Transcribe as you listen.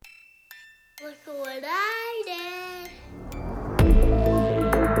Look what I did.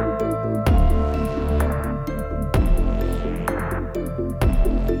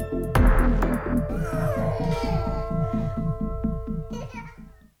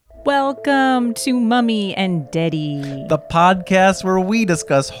 Welcome to Mummy and Daddy. The podcast where we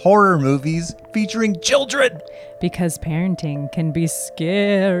discuss horror movies featuring children. Because parenting can be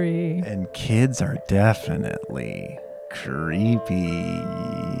scary. And kids are definitely creepy.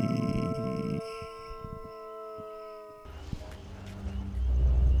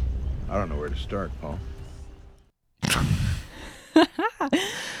 I don't know where to start, Paul. We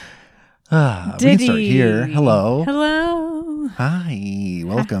can start here. Hello. Hello. Hi.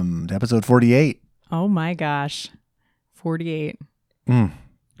 Welcome to episode 48. Oh my gosh. 48.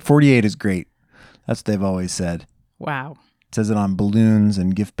 48 is great. That's what they've always said. Wow. It says it on balloons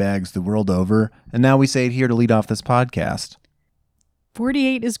and gift bags the world over. And now we say it here to lead off this podcast.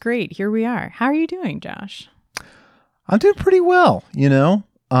 48 is great. Here we are. How are you doing, Josh? I'm doing pretty well, you know.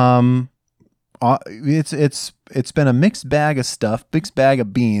 It's been a mixed bag of stuff, mixed bag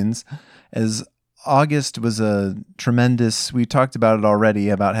of beans, as August was a tremendous, we talked about it already,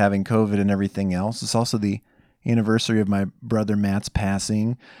 about having COVID and everything else. It's also the anniversary of my brother Matt's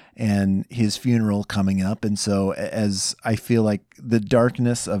passing and his funeral coming up. And so as I feel like the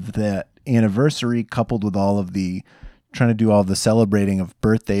darkness of that anniversary coupled with all of the trying to do all the celebrating of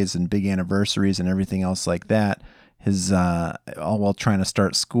birthdays and big anniversaries and everything else like that, his all while trying to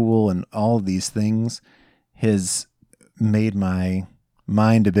start school and all of these things has made my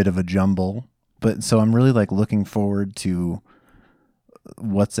mind a bit of a jumble. But so I'm really like looking forward to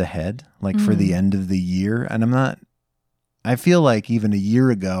what's ahead, like for the end of the year. And I feel like even a year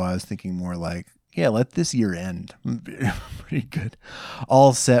ago, I was thinking more like, yeah, let this year end. I'm pretty good.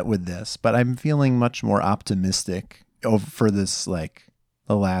 All set with this. But I'm feeling much more optimistic for this, like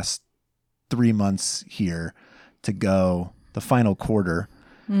the last 3 months here to go, the final quarter,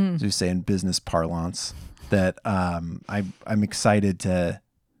 as we say in business parlance, that I'm excited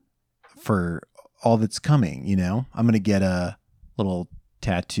for all that's coming. You know, I'm going to get a little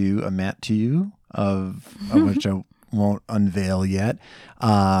tattoo, a mat-to-you of which I won't unveil yet,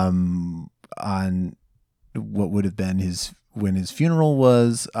 on what would have been when his funeral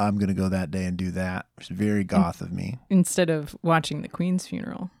was. I'm going to go that day and do that, which is very goth of me. Instead of watching the Queen's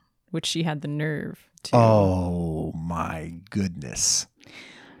funeral, which she had the nerve to. Oh my goodness.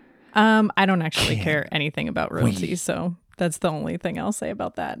 I don't actually care anything about royalty, so that's the only thing I'll say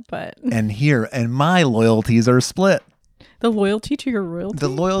about that. But And my loyalties are split. the loyalty to your royalty? The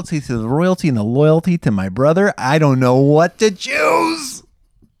loyalty to the royalty and the loyalty to my brother. I don't know what to choose.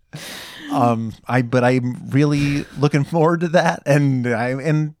 But I'm really looking forward to that. And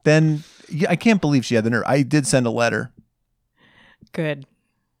then I can't believe she had the nerve. I did send a letter Good.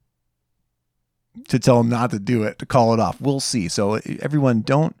 to tell him not to do it, to call it off. We'll see. So everyone,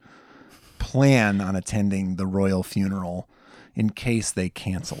 don't plan on attending the royal funeral in case they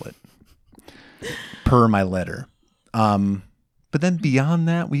cancel it, per my letter. But then beyond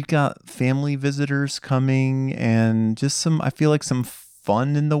that, we've got family visitors coming and just I feel like some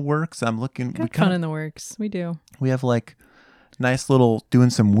fun in the works. Fun in the works. We do. We have like nice little doing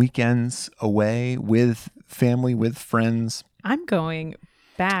some weekends away with family, with friends. I'm going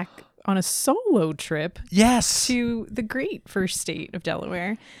back on a solo trip Yes. to the great first state of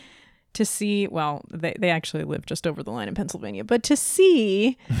Delaware to see, well, they actually live just over the line in Pennsylvania, but to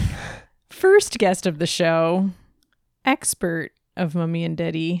see first guest of the show, expert of Mummy and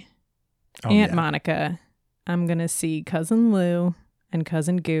Daddy, Aunt Monica. I'm going to see Cousin Lou and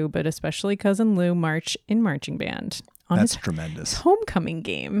Cousin Goo, but especially Cousin Lou march in marching band on That's his tremendous. homecoming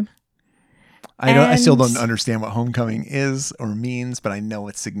game. I still don't understand what homecoming is or means, but I know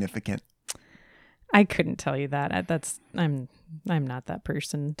it's significant. I couldn't tell you that. I'm not that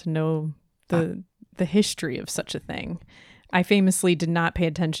person to know the history of such a thing. I famously did not pay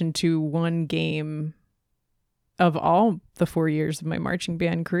attention to one game of all the 4 years of my marching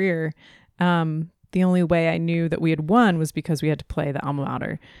band career. The only way I knew that we had won was because we had to play the alma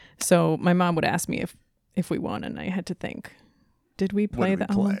mater. So my mom would ask me if we won, and I had to think, did we play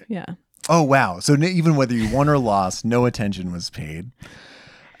the alma? Yeah. Oh, wow. So even whether you won or lost, no attention was paid.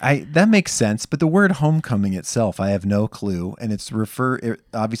 That makes sense. But the word homecoming itself, I have no clue. And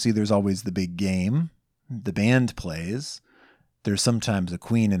obviously there's always the big game. The band plays. There's sometimes a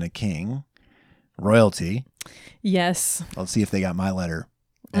queen and a king. Royalty. Yes. Let's see if they got my letter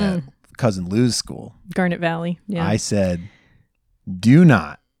at Cousin Lou's school. Garnet Valley. Yeah. I said, do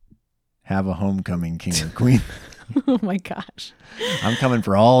not have a homecoming king or queen. Oh my gosh. I'm coming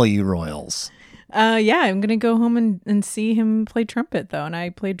for all you royals. Yeah, I'm going to go home and see him play trumpet, though. And I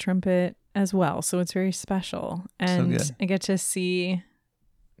played trumpet as well, so it's very special. And good. I get to see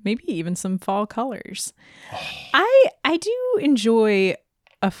maybe even some fall colors. I do enjoy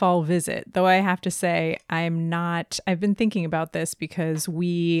a fall visit, though I have to say I've been thinking about this because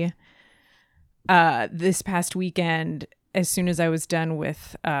we this past weekend, as soon as I was done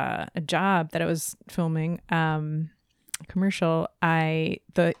with a job that I was filming, commercial,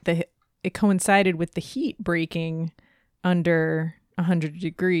 it coincided with the heat breaking under 100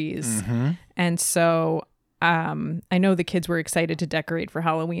 degrees. And so I know the kids were excited to decorate for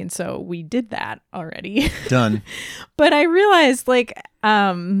Halloween, so we did that already. Done. But I realized, like,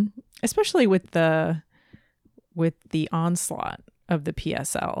 especially with the onslaught of the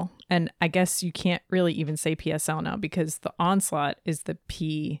PSL, and I guess you can't really even say PSL now because the onslaught is the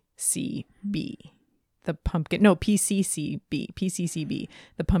PCCB, PCCB,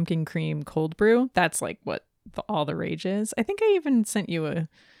 the pumpkin cream cold brew. That's like what all the rage is. I think I even sent you a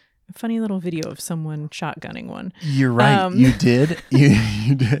funny little video of someone shotgunning one. You're right. You did.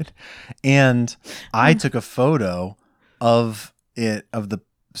 You did. And I took a photo of the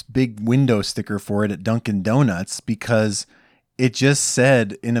big window sticker for it at Dunkin' Donuts because it just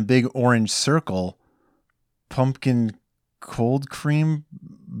said in a big orange circle, pumpkin cold cream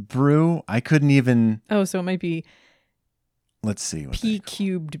brew. I couldn't even. Oh, so it might be. Let's see. P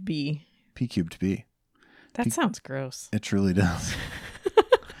cubed B. P cubed B. That sounds gross. It truly does.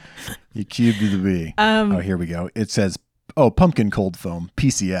 You cubed the B. Oh, here we go. It says, pumpkin cold foam,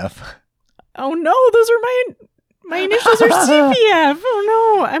 PCF. Oh no, those are my initials are CPF.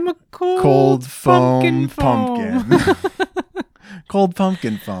 Oh no, I'm a cold foam pumpkin. Cold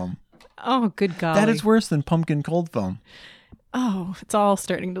pumpkin foam. Oh, good golly. That is worse than pumpkin cold foam. Oh, it's all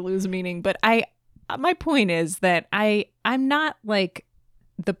starting to lose meaning. But my point is that I'm not like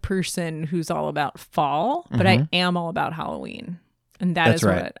the person who's all about fall, but I am all about Halloween. And that's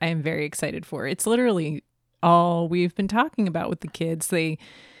right. What I am very excited for. It's literally all we've been talking about with the kids.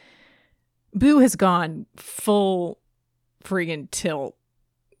 Boo has gone full friggin' tilt,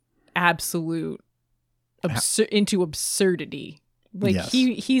 absolute into absurdity. Like yes.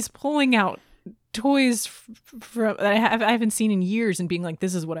 he's pulling out toys that I haven't seen in years and being like,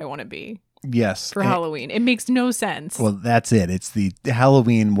 this is what I want to be. Yes. For Halloween. It makes no sense. Well, that's it. It's the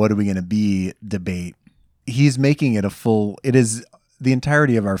Halloween, what are we going to be debate. He's making it it is the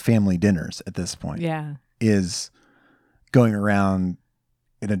entirety of our family dinners at this point. Yeah. Is going around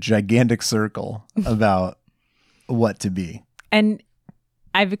in a gigantic circle about what to be. And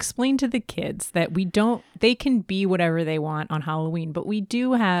I've explained to the kids that they can be whatever they want on Halloween, but we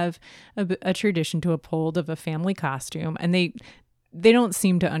do have a tradition to uphold of a family costume, and they don't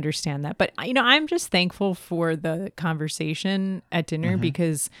seem to understand that. But, I'm just thankful for the conversation at dinner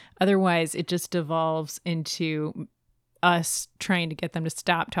because otherwise it just devolves into us trying to get them to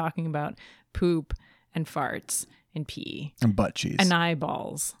stop talking about poop and farts and pee. And butt cheese. And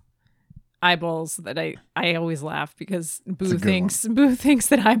eyeballs that I always laugh because Boo thinks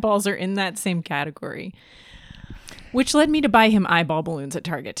that eyeballs are in that same category. Which led me to buy him eyeball balloons at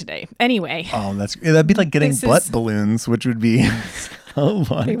Target today. Anyway. Oh, that'd be like getting butt balloons, which would be so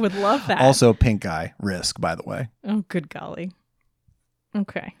fun. They would love that. Also pink eye risk, by the way. Oh, good golly.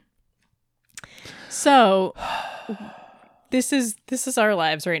 Okay. So this is our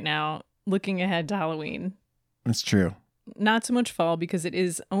lives right now, looking ahead to Halloween. It's true. Not so much fall because it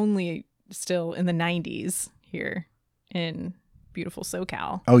is only still in the 90s here in beautiful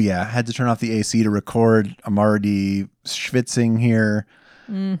SoCal. Oh yeah, I had to turn off the AC to record. I'm already schwitzing here.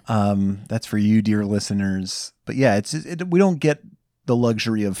 That's for you, dear listeners. But yeah, we don't get the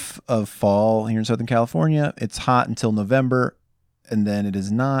luxury of fall here in Southern California. It's hot until November, and then it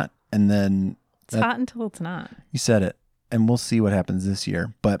is not, and then it's hot until it's not. You said it, and we'll see what happens this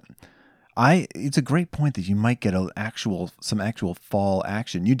year. But it's a great point that you might get some actual fall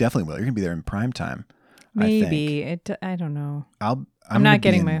action. You definitely will. You're gonna be there in prime time. Maybe I don't know. I'm not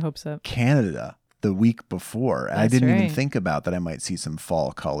getting my hopes up. Canada the week before. I didn't even think about that. I might see some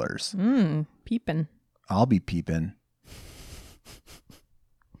fall colors. Peeping. I'll be peeping.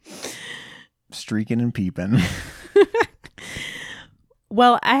 Streaking and peeping.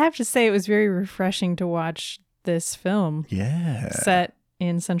 Well, I have to say it was very refreshing to watch this film. Yeah. Set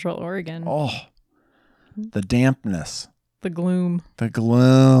in Central Oregon. Oh, the dampness. The gloom. The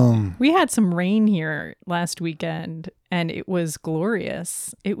gloom. We had some rain here last weekend, and it was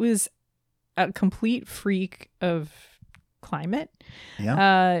glorious. It was a complete freak of climate.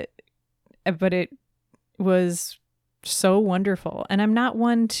 Yeah. But it was so wonderful. And I'm not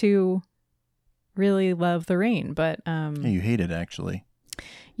one to really love the rain, but yeah, you hate it actually.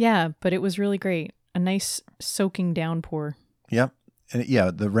 Yeah, but it was really great. A nice soaking downpour. Yep. and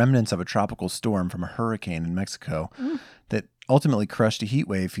yeah, the remnants of a tropical storm from a hurricane in Mexico that ultimately crushed a heat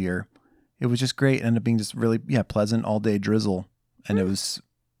wave here. It was just great. It ended up being just really, pleasant all day drizzle. And it was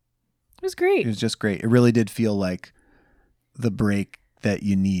great. It was just great. It really did feel like the break that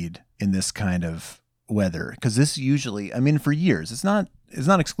you need in this kind of weather. Because this usually, I mean, for years, it's not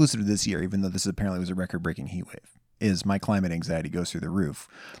exclusive to this year, even though this apparently was a record-breaking heat wave, is my climate anxiety goes through the roof.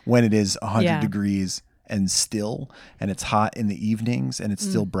 When it is 100 degrees and still, and it's hot in the evenings, and it's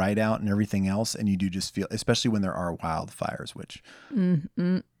still bright out and everything else, and you do just feel, especially when there are wildfires, which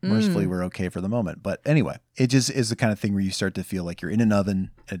mercifully we're okay for the moment. But anyway, it just is the kind of thing where you start to feel like you're in an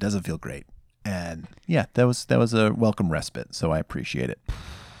oven, and it doesn't feel great. And yeah, that was a welcome respite, so I appreciate it.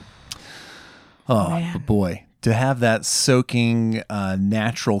 Oh, but boy, to have that soaking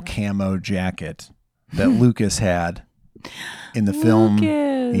natural camo jacket that Lucas had in the film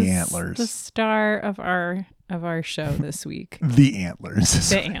The Antlers, the star of our show this week. The Antlers.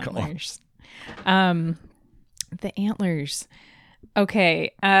 The Antlers. The Antlers.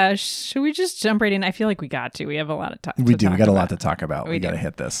 Okay, should we just jump right in? I feel like we got to. We have a lot of We do. We got a lot to talk about. We got to do.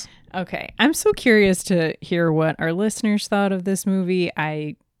 hit this. Okay, I'm so curious to hear what our listeners thought of this movie.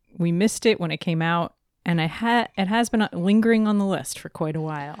 We missed it when it came out, and it has been lingering on the list for quite a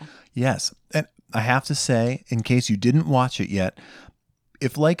while. Yes, and I have to say, in case you didn't watch it yet,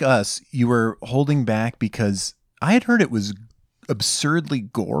 if like us, you were holding back because I had heard it was absurdly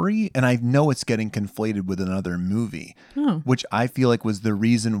gory, and I know it's getting conflated with another movie, which I feel like was the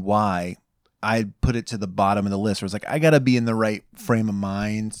reason why I put it to the bottom of the list. Where it's like, I got to be in the right frame of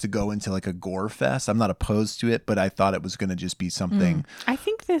mind to go into like a gore fest. I'm not opposed to it, but I thought it was going to just be something. I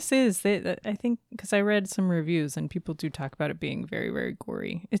think this is. I think because I read some reviews and people do talk about it being very, very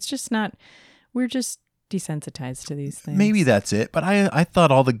gory. It's just not. We're just desensitized to these things. Maybe that's it. But I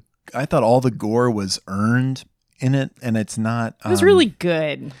thought all the gore was earned in it, and it's not. It was really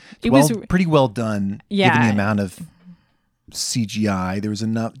good. It was was pretty well done. Yeah. Given the amount of CGI, there was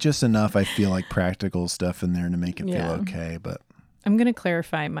just enough. I feel like practical stuff in there to make it feel okay. But I'm going to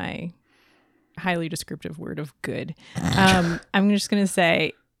clarify my highly descriptive word of good. I'm just going to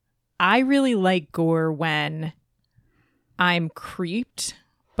say I really like gore when I'm creeped,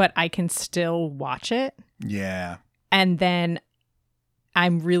 but I can still watch it. Yeah. And then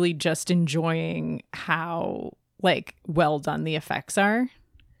I'm really just enjoying how like well done the effects are.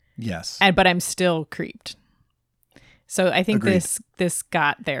 Yes. But I'm still creeped. So I think Agreed. this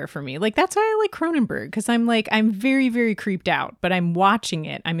got there for me. Like that's why I like Cronenberg, because I'm very, very creeped out, but I'm watching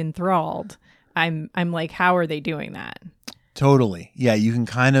it. I'm enthralled. I'm like, how are they doing that? Totally. Yeah, you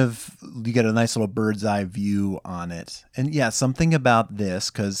get a nice little bird's eye view on it. And yeah, something about this,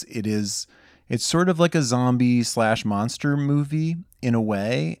 because it's sort of like a zombie / monster movie in a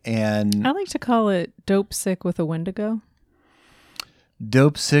way. And I like to call it Dope Sick with a Wendigo.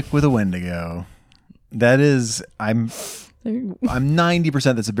 Dope Sick with a Wendigo. That is, I'm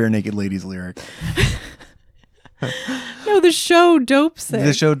 90% that's a Bare Naked Ladies lyric. No, the show Dope Sick.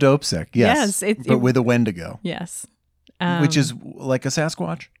 The show Dope Sick, yes. But with a Wendigo. Yes. Which is like a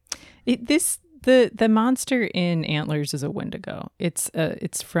Sasquatch? The monster in Antlers is a Wendigo. It's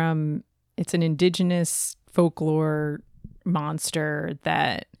an indigenous folklore monster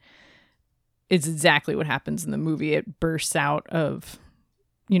that is exactly what happens in the movie. It bursts out of,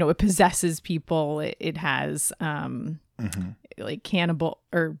 it possesses people. It has like cannibal,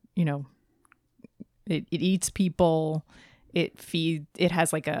 or it eats people. It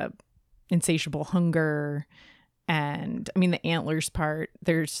has like a insatiable hunger. And I mean, the antlers part,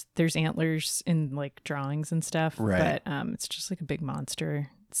 there's antlers in like drawings and stuff, right? But it's just like a big monster.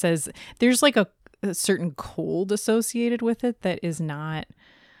 It says there's like a certain cold associated with it that is not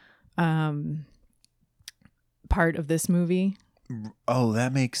part of this movie. Oh,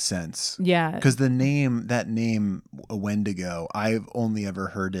 that makes sense. Yeah. Because that name, a Wendigo, I've only ever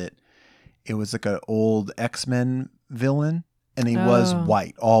heard it. It was like an old X-Men villain, and he was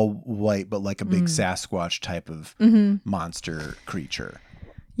white, all white, but like a big Sasquatch type of monster creature.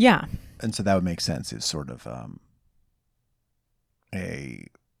 Yeah. And so that would make sense. It's sort of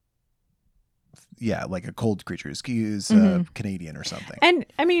like a cold creature. He's Canadian or something. And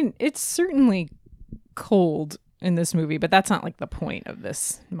I mean, it's certainly cold in this movie, but that's not like the point of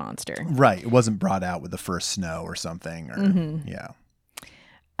this monster. Right. It wasn't brought out with the first snow or something. Or yeah.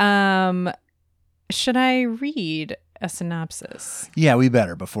 Should I read a synopsis? Yeah, we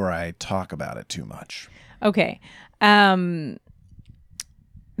better before I talk about it too much. Okay. There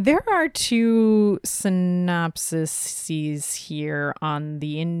are 2 synopses here on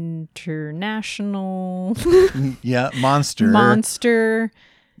the international monster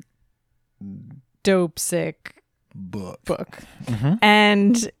Dope Sick book. book.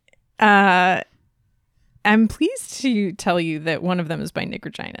 And I'm pleased to tell you that one of them is by Nick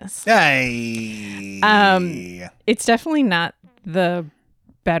Reginas. Hey. It's definitely not the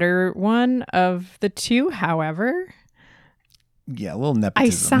better one of the two. However, Yeah, a little I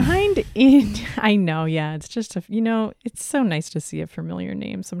nepotism. signed in. I know. Yeah. It's just, it's so nice to see a familiar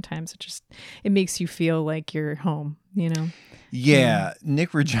name. Sometimes it makes you feel like you're home, Yeah,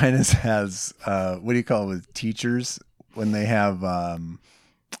 Nick Reginas has what do you call it with teachers when they have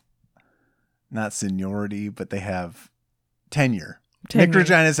not seniority, but they have tenure. Nick Tenure.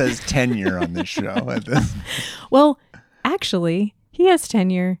 Reginas has tenure on this show. At this. Well, actually, he has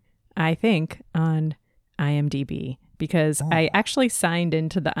tenure, I think, on IMDb because I actually signed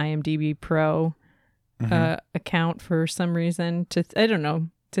into the IMDb Pro account for some reason I don't know,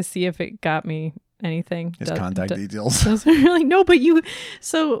 to see if it got me anything. His contact details. Doesn't really know, but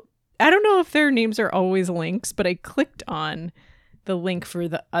so I don't know if their names are always links, but I clicked on the link for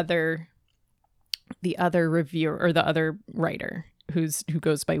the other reviewer or the other writer who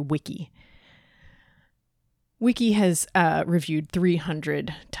goes by Wiki. Wiki has reviewed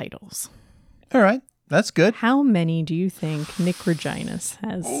 300 titles. All right, that's good. How many do you think Nick Reginas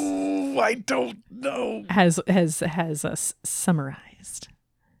has? Oh, I don't know. Has us summarized?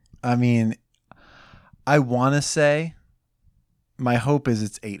 I mean, I want to say my hope is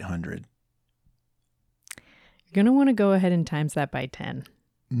it's 800. You're gonna want to go ahead and times that by 10.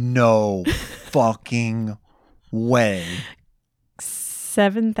 No fucking way.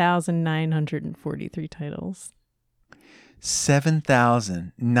 7,943 titles.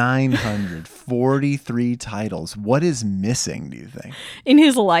 7,943 titles. What is missing, do you think? In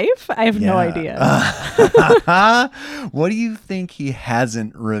his life? I have no idea. What do you think he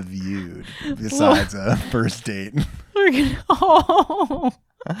hasn't reviewed besides a first date? I'm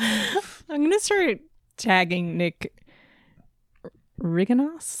gonna start tagging Nick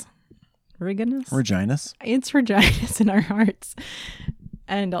Reginas. Reginas? It's Reginas in our hearts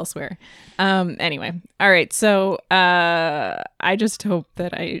and elsewhere. Anyway, all right. So I just hope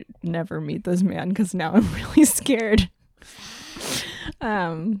that I never meet this man because now I'm really scared.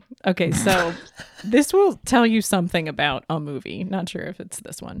 Okay, so this will tell you something about a movie. Not sure if it's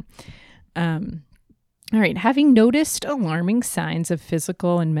this one. All right. Having noticed alarming signs of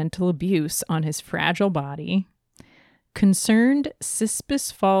physical and mental abuse on his fragile body, concerned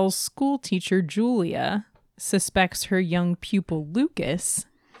Cispus Falls school teacher Julia suspects her young pupil Lucas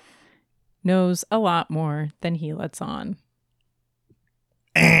knows a lot more than he lets on.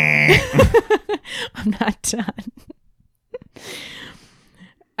 I'm not done.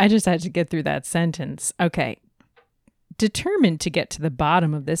 I just had to get through that sentence. Okay. Determined to get to the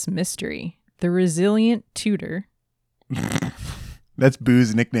bottom of this mystery, the resilient tutor. That's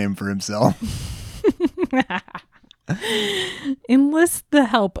Boo's nickname for himself. enlists the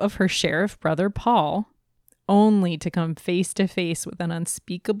help of her sheriff brother Paul, only to come face to face with an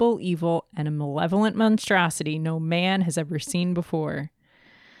unspeakable evil and a malevolent monstrosity no man has ever seen before.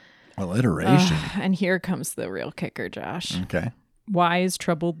 Alliteration. And here comes the real kicker, Josh. Okay. Why is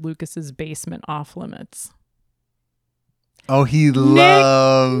troubled Lucas's basement off limits? Oh, he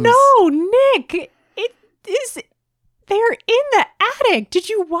loves. No, Nick. It is. They're in the attic. Did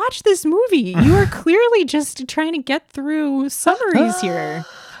you watch this movie? You are clearly just trying to get through summaries here.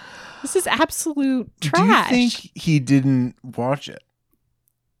 This is absolute trash. Do you think he didn't watch it?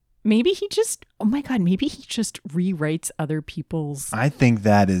 Maybe he just, oh my God, maybe he just rewrites other people's. I think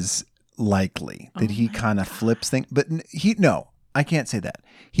that is likely that he kind of flips things. But no, I can't say that.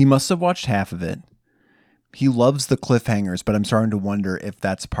 He must have watched half of it. He loves the cliffhangers, but I'm starting to wonder if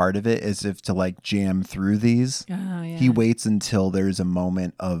that's part of it, as if to like jam through these. Oh, yeah. He waits until there's a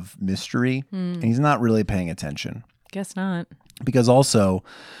moment of mystery and he's not really paying attention. Guess not. Because also,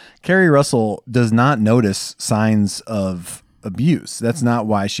 Carrie Russell does not notice signs of abuse. That's not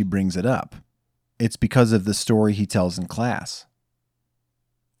why she brings it up. It's because of the story he tells in class.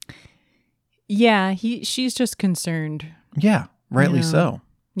 Yeah, she's just concerned. Yeah, rightly Yeah. so.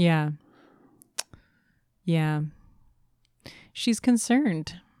 Yeah. Yeah. She's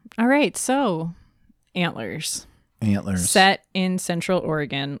concerned. All right, so Antlers. Antlers. Set in Central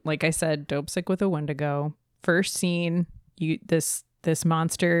Oregon. Like I said, dope sick with a Wendigo. First scene, this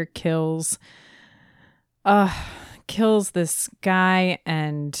monster kills this guy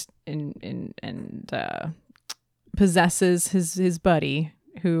and possesses his buddy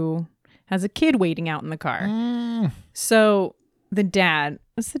who has a kid waiting out in the car. So the dad,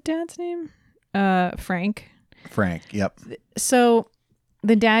 what's the dad's name? Frank. Frank, yep. So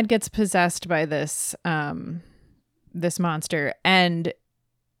the dad gets possessed by this this monster, and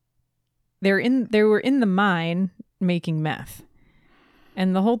they were in the mine making meth.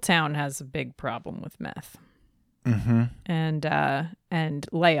 And the whole town has a big problem with meth. Mm-hmm. And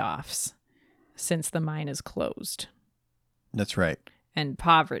layoffs since the mine is closed. That's right. And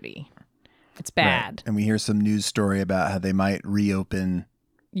poverty. It's bad. Right. And we hear some news story about how they might reopen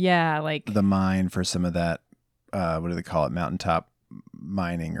the mine for some of that, what do they call it? Mountaintop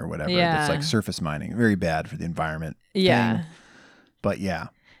mining or whatever. Yeah. That's like surface mining. Very bad for the environment. Yeah. Thing. But yeah.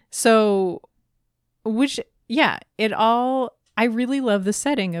 So, I really love the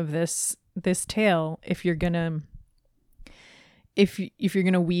setting of this tale. If you're gonna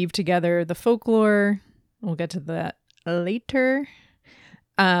weave together the folklore, we'll get to that later.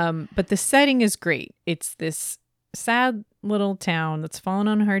 But the setting is great. It's this sad little town that's fallen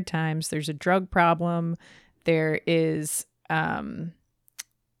on hard times. There's a drug problem. There is,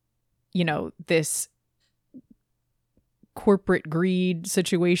 this corporate greed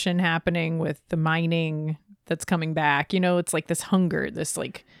situation happening with the mining that's coming back. It's like this hunger, this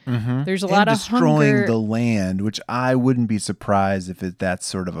like, there's a lot of destroying hunger. the land, which I wouldn't be surprised if that's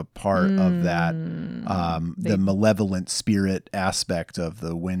sort of a part of that, the malevolent spirit aspect of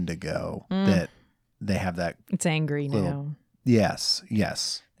the Wendigo that they have that. It's angry now. Yes.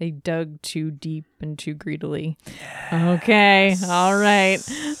 They dug too deep and too greedily. Okay. All right.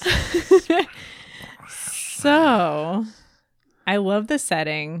 So I love the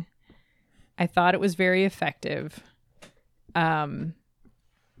setting. I thought it was very effective. You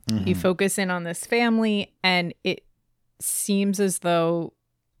focus in on this family, and it seems as though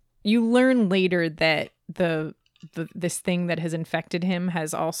you learn later that this thing that has infected him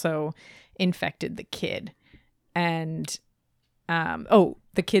has also infected the kid. And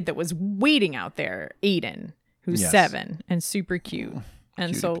the kid that was waiting out there, Aiden, who's 7 and super cute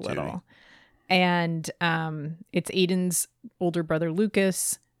and so little. And it's Aiden's older brother,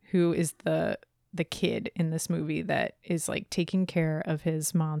 Lucas, who is the kid in this movie that is like taking care of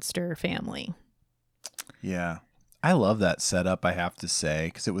his monster family. Yeah. I love that setup, I have to say,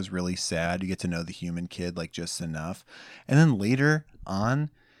 because it was really sad. You get to know the human kid like just enough. And then later on,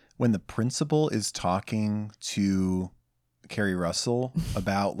 when the principal is talking to Carrie Russell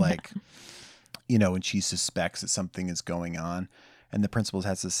about like, when she suspects that something is going on, and the principal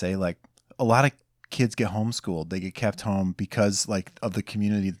has to say like, a lot of kids get homeschooled. They get kept home because like of the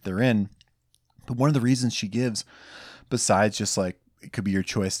community that they're in. But one of the reasons she gives, besides just like, it could be your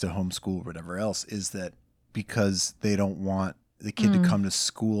choice to homeschool or whatever else, is that because they don't want the kid to come to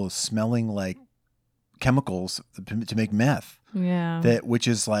school smelling like chemicals to make meth. Yeah. Which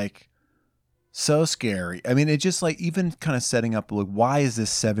is like so scary. I mean, it just like even kind of setting up like, why is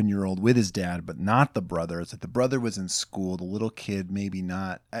this 7-year-old with his dad, but not the brother? It's like the brother was in school, the little kid maybe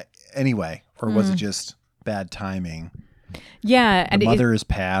not. Anyway, or was it just bad timing? Yeah. The mother is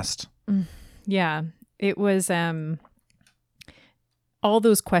passed. Yeah. It was all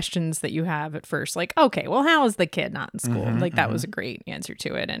those questions that you have at first, like, okay, well, how is the kid not in school? That was a great answer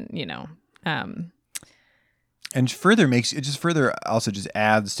to it. And, and further also just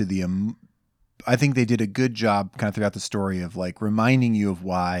adds to the, I think they did a good job kind of throughout the story of like reminding you of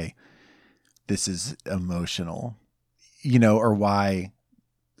why this is emotional, or why,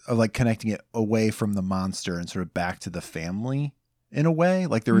 of like connecting it away from the monster and sort of back to the family in a way.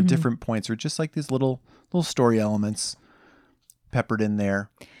 Like there were different points or just like these little story elements peppered in there.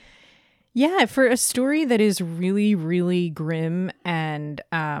 Yeah, for a story that is really, really grim and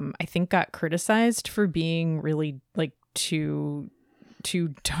I think got criticized for being really like too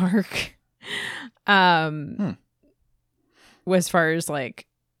dark. As far as like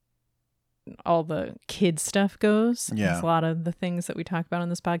all the kid stuff goes. Yeah. It's a lot of the things that we talk about on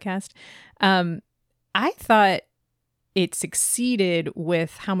this podcast. I thought it succeeded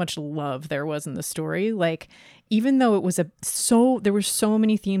with how much love there was in the story. Like, even though it was there were so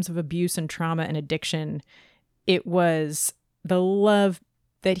many themes of abuse and trauma and addiction, it was the love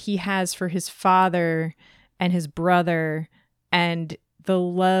that he has for his father and his brother, and the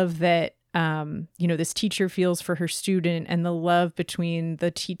love that this teacher feels for her student, and the love between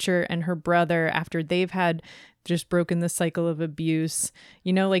the teacher and her brother after they've had just broken the cycle of abuse.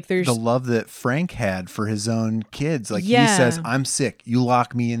 Like there's the love that Frank had for his own kids. Like he Yeah. says, I'm sick. You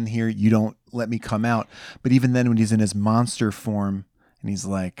lock me in here. You don't let me come out. But even then when he's in his monster form and he's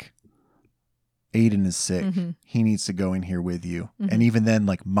like, Aiden is sick. He needs to go in here with you. And even then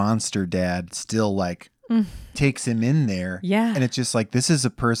like monster dad still like takes him in there. Yeah. And it's just like, this is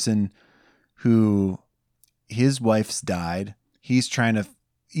a person who his wife's died. He's trying to,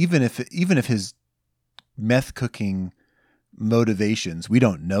 even if his meth cooking motivations, we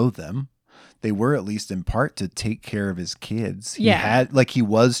don't know them, they were at least in part to take care of his kids. Yeah. He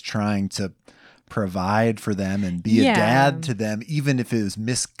was trying to provide for them and be a dad to them, even if it was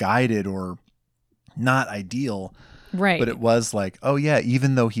misguided or not ideal. Right. But it was like, oh yeah,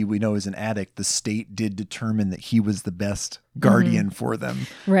 even though we know he's an addict, the state did determine that he was the best guardian for them.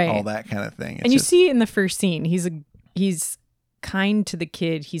 Right. All that kind of thing. And you see in the first scene, he's kind to the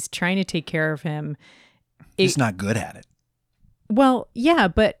kid. He's trying to take care of him. He's not good at it. Well, yeah,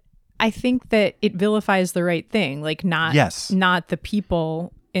 but I think that it vilifies the right thing. Like not the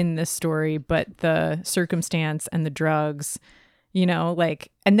people in this story, but the circumstance and the drugs, and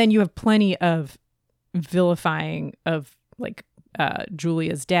then you have plenty of vilifying of like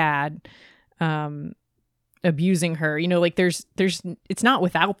Julia's dad abusing her. There's it's not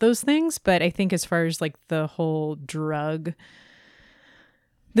without those things, but I think as far as like the whole drug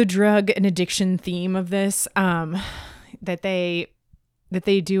and addiction theme of this, that they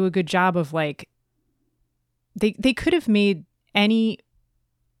do a good job of like they could have made any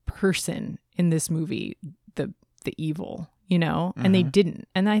person in this movie the evil, and they didn't,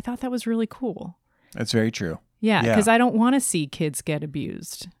 and I thought that was really cool. That's very true. Yeah, because I don't want to see kids get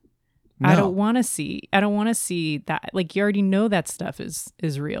abused. No. I don't want to see that. Like, you already know that stuff is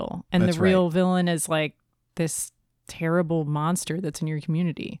real, and that's the real villain is like this terrible monster that's in your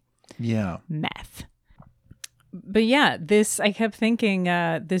community. Yeah, meth. But yeah, I kept thinking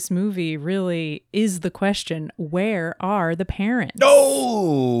this movie really is the question: where are the parents?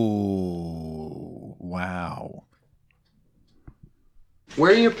 Oh, wow.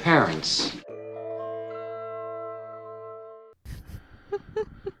 Where are your parents?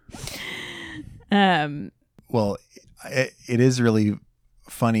 Well, it is really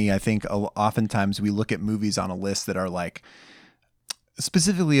funny. I think oftentimes we look at movies on a list that are like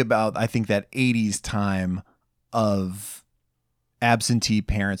specifically about, I think, that 80s time of absentee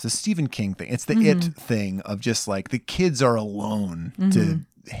parents, the Stephen King thing. It's the it thing of just like the kids are alone to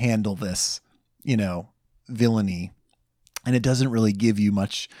handle this, villainy. And it doesn't really give you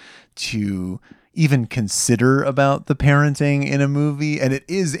much to even consider about the parenting in a movie. And it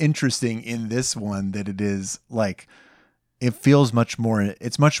is interesting in this one that it is like, it feels much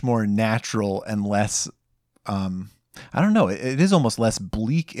more natural and less, I don't know. It is almost less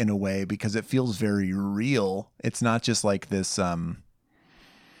bleak in a way because it feels very real. It's not just like this,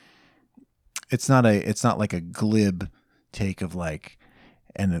 it's not like a glib take of like,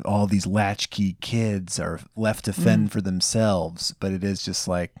 and all these latchkey kids are left to fend for themselves. But it is just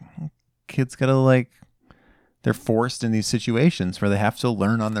like, kids gotta they're forced in these situations where they have to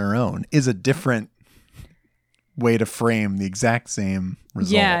learn on their own is a different way to frame the exact same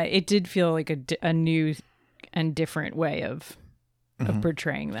result. Yeah, it did feel like a new and different way of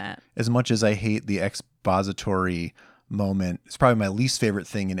portraying that. As much as I hate the expository moment, it's probably my least favorite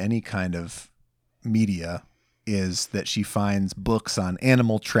thing in any kind of media is that she finds books on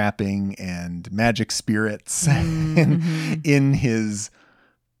animal trapping and magic spirits in his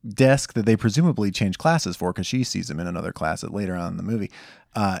desk that they presumably change classes for because she sees him in another class later on in the movie,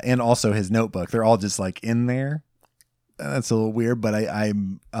 and also his notebook. They're all just like in there. That's a little weird, but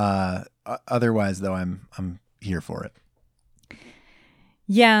I'm otherwise though I'm here for it.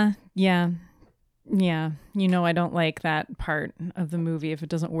 Yeah. I don't like that part of the movie. If it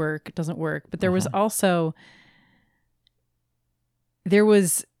doesn't work, it doesn't work. But there was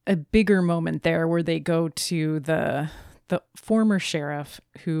a bigger moment there where they go to the former sheriff,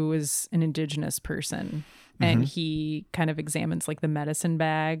 who is an indigenous person, and he kind of examines like the medicine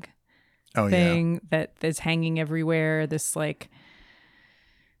bag thing that is hanging everywhere. This like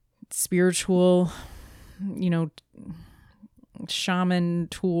spiritual, shaman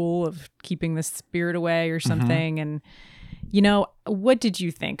tool of keeping the spirit away or something. And what did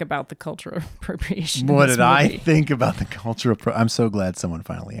you think about the cultural appropriation? What did I think about the cultural I'm so glad someone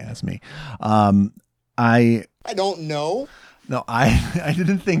finally asked me. I don't know. No, I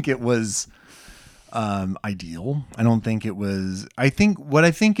didn't think it was ideal. I don't think it was. What I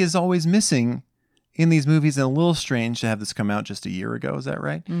think is always missing in these movies, and a little strange to have this come out just a year ago. Is that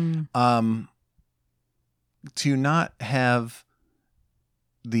right? To not have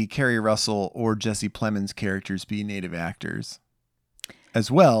the Kerry Russell or Jesse Plemons characters be native actors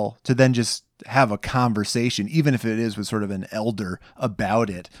as well, to then just have a conversation, even if it is with sort of an elder about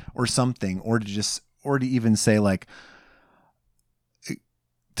it or something, or to even say like,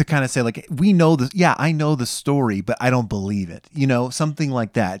 to kind of say like, we know this. Yeah, I know the story, but I don't believe it. Something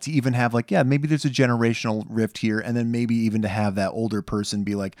like that. To even have like, yeah, maybe there's a generational rift here. And then maybe even to have that older person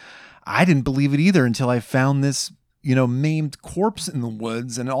be like, I didn't believe it either until I found this, maimed corpse in the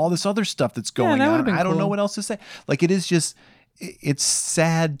woods and all this other stuff that's going on. I don't know what else to say. Like, it is just, it's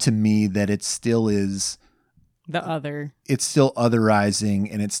sad to me that it still is. The other. It's still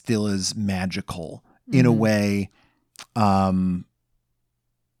otherizing, and it still is magical in a way that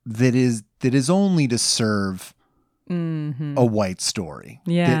is only to serve a white story.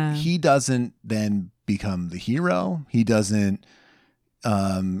 Yeah. That he doesn't then become the hero. He doesn't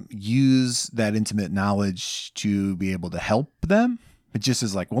use that intimate knowledge to be able to help them. It just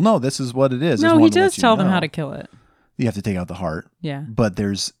is like, well, no, this is what it is. No, he does tell them how to kill it. You have to take out the heart. Yeah. But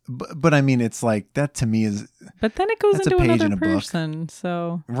but I mean, it's like that to me is. But then it goes that's into a page another in a book. person.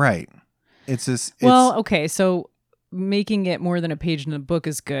 So. Right. It's just. Well, okay. So making it more than a page in a book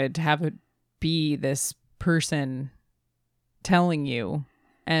is good. To have it be this person telling you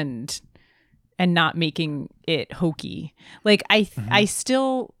and not making it hokey. Like I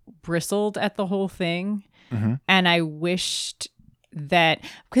still bristled at the whole thing, and I wished that,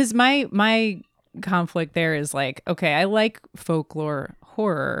 because my conflict there is like, okay, I like folklore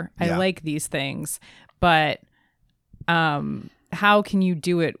horror. I like these things, but how can you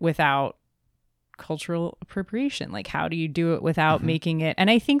do it without cultural appropriation? Like, how do you do it without making it? And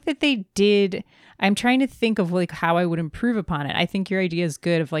I think that they did. I'm trying to think of like how I would improve upon it. I think your idea is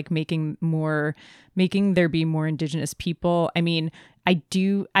good of like making there be more indigenous people. I mean, I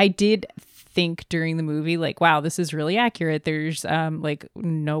did think during the movie, like, wow, this is really accurate. There's like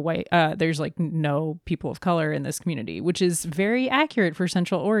no white, there's like no people of color in this community, which is very accurate for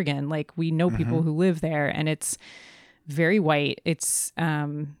Central Oregon. Like, we know people who live there, and it's very white. It's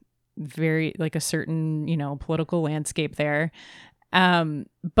very like a certain, political landscape there.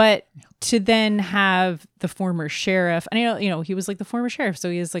 But to then have the former sheriff, and he was like the former sheriff, so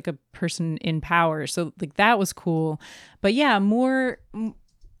he is like a person in power. So like that was cool. But yeah, more,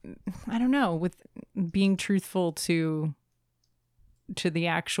 I don't know, with being truthful to the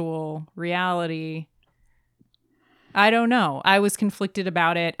actual reality. I don't know. I was conflicted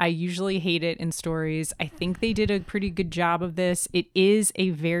about it. I usually hate it in stories. I think they did a pretty good job of this. It is a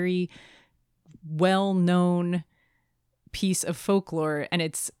very well-known piece of folklore, and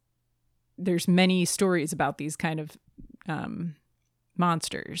there's many stories about these kind of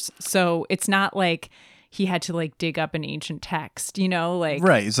monsters. So it's not like he had to like dig up an ancient text, like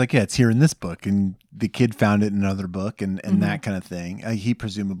right. It's like, yeah, it's here in this book, and the kid found it in another book, and that kind of thing. He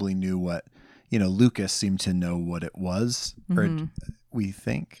presumably knew what, Lucas seemed to know what it was, or we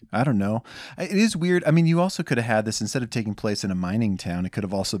think. I don't know. It is weird. I mean, you also could have had this, instead of taking place in a mining town, it could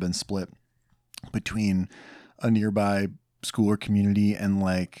have also been split between a nearby school or community and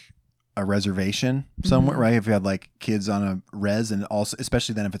like a reservation somewhere, right? If you had like kids on a res, and also,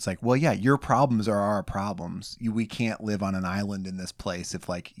 especially then if it's like, well, yeah, your problems are our problems. We can't live on an island in this place. If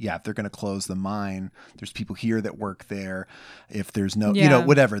like, yeah, if they're going to close the mine, there's people here that work there. If there's no,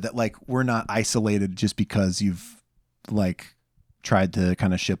 whatever, that like, we're not isolated just because you've like tried to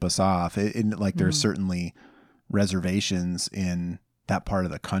kind of ship us off. Like there's certainly reservations in that part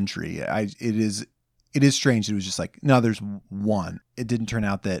of the country. It is strange. It was just like, no, there's one. It didn't turn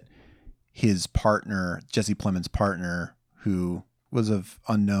out that his partner, Jesse Plemons' partner, who was of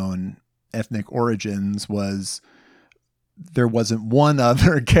unknown ethnic origins, there wasn't one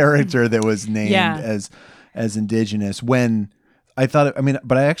other character that was named as indigenous. When I thought,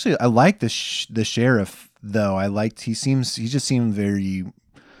 but I like the sheriff though. He just seemed very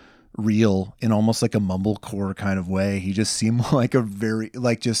real in almost like a mumblecore kind of way. He just seemed like a very,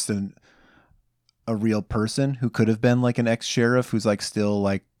 like just a real person who could have been like an ex-sheriff who's like still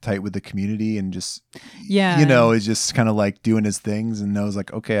like tight with the community and just, is just kind of like doing his things and knows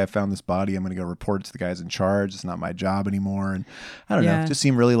like, okay, I found this body. I'm going to go report it to the guys in charge. It's not my job anymore. And I don't know, it just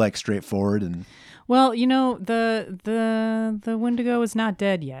seemed really like straightforward. And well, the Wendigo is not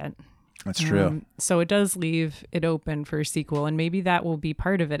dead yet. That's true. So it does leave it open for a sequel, and maybe that will be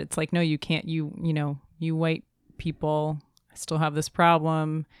part of it. It's like, no, you can't, you white people still have this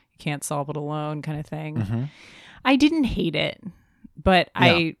problem. You can't solve it alone, kind of thing. I didn't hate it, but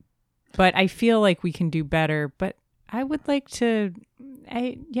I feel like we can do better. But I would like to,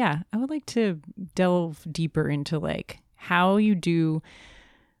 I would like to delve deeper into like how you do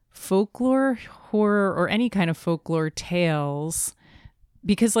folklore, horror, or any kind of folklore tales.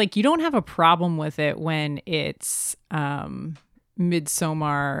 Because like you don't have a problem with it when it's Midsommar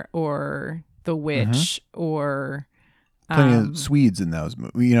or The Witch or plenty of Swedes in those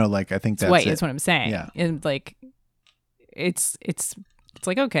movies. Like I think that's white. That's what I'm saying. Yeah, and like it's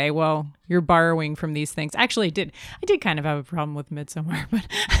like, okay, well, you're borrowing from these things. Actually, I did kind of have a problem with Midsommar, but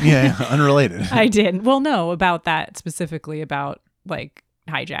unrelated. I did. Well, no, about that specifically, about like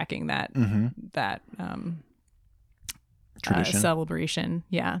hijacking that tradition celebration,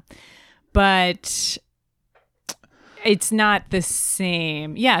 but It's not the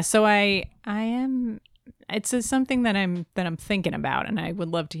same. Yeah, so I am. It's something that I'm thinking about, and I would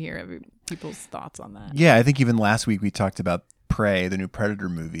love to hear people's thoughts on that. Yeah, I think even last week we talked about Prey, the new Predator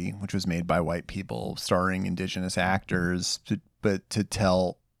movie, which was made by white people, starring indigenous actors, to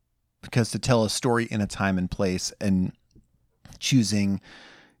tell a story in a time and place, and choosing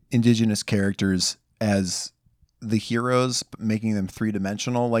indigenous characters as the heroes, but making them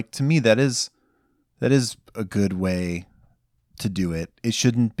three-dimensional. Like, to me, that is a good way to do it. It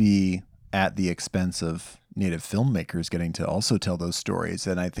shouldn't be at the expense of Native filmmakers getting to also tell those stories.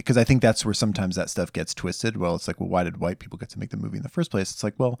 And because I think that's where sometimes that stuff gets twisted. Well, it's like, well, why did white people get to make the movie in the first place? It's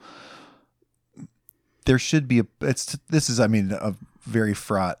like, well, there should be this is a very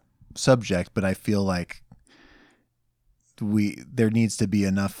fraught subject, but I feel like there needs to be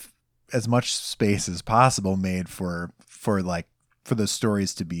as much space as possible made for those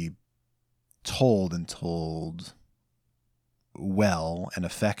stories to be told well and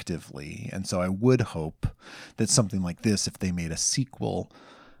effectively. And so I would hope that something like this, if they made a sequel,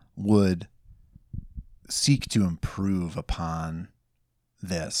 would seek to improve upon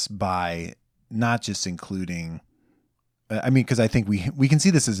this by not just including, because I think we can see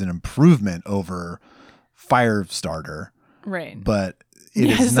this as an improvement over Firestarter, right? But it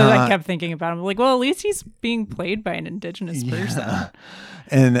is so not. I kept thinking about him, like, well, at least he's being played by an indigenous person.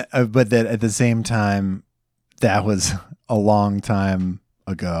 And but that at the same time, that was a long time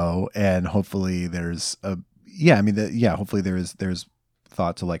ago, and hopefully there's hopefully there's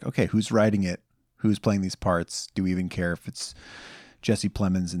thought to, like, okay, who's writing it, who's playing these parts, do we even care if it's Jesse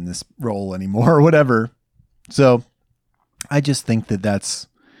Plemons in this role anymore or whatever. So I just think that's,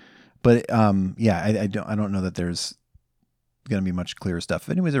 but I don't know that there's going to be much clearer stuff.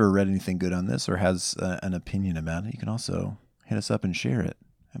 If anyone's ever read anything good on this or has an opinion about it, you can also hit us up and share it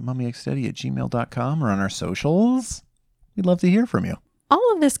at mummyxsteady@gmail.com or on our socials. We'd love to hear from you.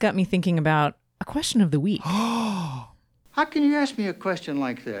 All of this got me thinking about a question of the week. How can you ask me a question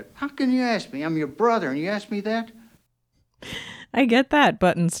like that? How can you ask me? I'm your brother, and you ask me that? I get that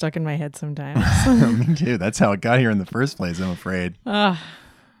button stuck in my head sometimes. Me too. That's how it got here in the first place, I'm afraid.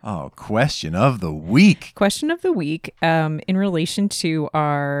 Question of the week. Question of the week, in relation to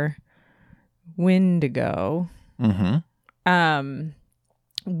our Wendigo. Mm-hmm.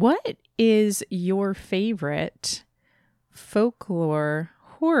 What is your favorite folklore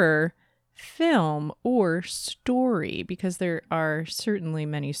horror film or story? Because there are certainly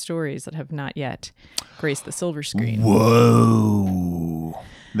many stories that have not yet graced the silver screen. Whoa.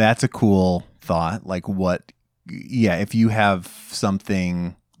 That's a cool thought. Like, if you have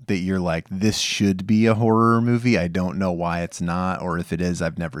something that you're like, this should be a horror movie, I don't know why it's not, or if it is,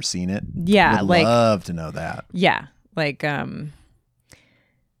 I've never seen it. Yeah. Would love to know that. Yeah. Like,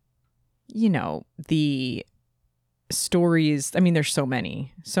 the stories, there's so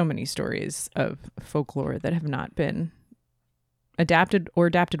many stories of folklore that have not been adapted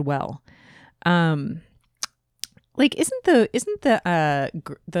adapted well. Like, isn't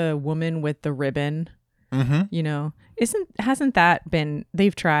the woman with the ribbon, hasn't that been,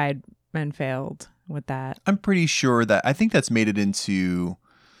 they've tried and failed with that? I'm pretty sure that, I think that's made it into,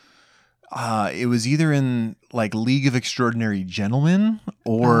 it was either in like League of Extraordinary Gentlemen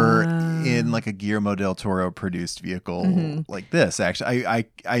or in like a Guillermo del Toro produced vehicle like this. Actually,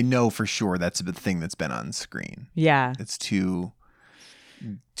 I know for sure that's a thing that's been on screen. Yeah. It's too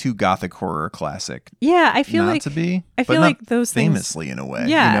gothic horror classic. Yeah, I feel not like to be. I feel like those famously things, in a way.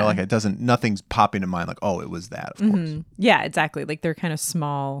 Yeah. Like nothing's popping to mind like, oh, it was that, of course. Yeah, exactly. Like, they're kind of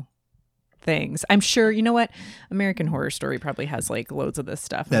small things. I'm sure, you know what? American Horror Story probably has like loads of this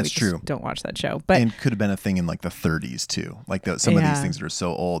stuff. That's true. Don't watch that show. But and could have been a thing in like the 30s too. Like some of these things that are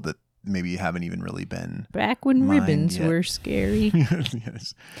so old that maybe haven't even really been back when ribbons yet. were scary.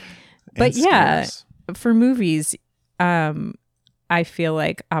 Yes. But yeah, for movies, I feel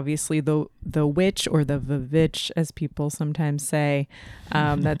like obviously the Witch, or the Vavitch, as people sometimes say,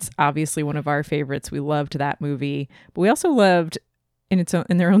 that's obviously one of our favorites. We loved that movie, but we also loved in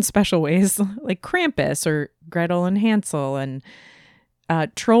their own special ways, like Krampus or Gretel and Hansel and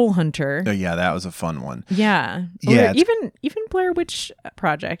Troll Hunter. Oh yeah, that was a fun one. Yeah. Yeah. Or even Blair Witch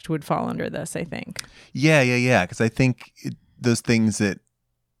Project would fall under this, I think. Yeah. Because I think those things that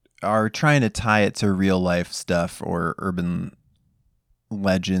are trying to tie it to real life stuff or urban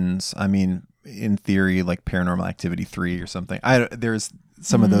legends. In theory, like Paranormal Activity 3 or something. There's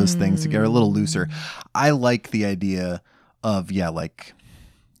some of those things that are a little looser. I like the idea of, like,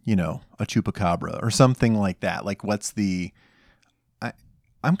 a chupacabra or something like that. Like,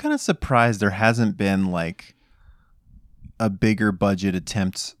 I'm kind of surprised there hasn't been like a bigger budget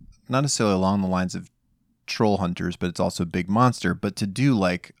attempt, not necessarily along the lines of troll hunters, but it's also a big monster. But to do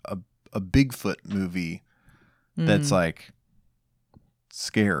like a Bigfoot movie that's like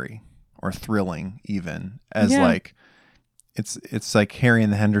scary or thrilling, even as like it's like Harry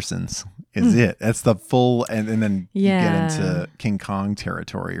and the Hendersons is it. That's the full and then you get into King Kong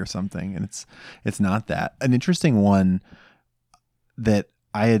territory or something, and it's not that. An interesting one that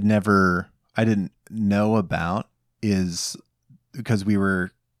I didn't know about is because we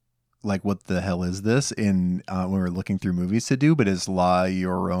were like, what the hell is this when we were looking through movies to do, but is La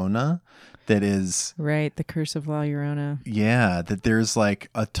Llorona. That is right, The Curse of La Llorona. Yeah, that there's like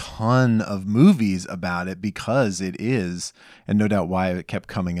a ton of movies about it because it is, and no doubt why it kept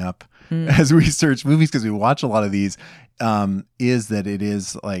coming up as we search movies, because we watch a lot of these, is that it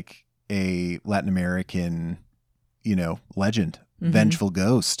is like a Latin American, legend, vengeful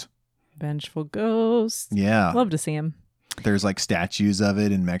ghost. Vengeful ghost. Yeah. Love to see him. There's like statues of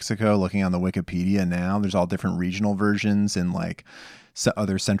it in Mexico. Looking on the Wikipedia now, there's all different regional versions in like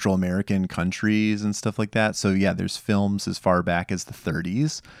other Central American countries and stuff like that. So yeah, there's films as far back as the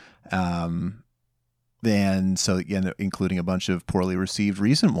 30s. And so, including a bunch of poorly received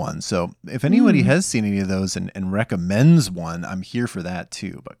recent ones. So if anybody has seen any of those and recommends one, I'm here for that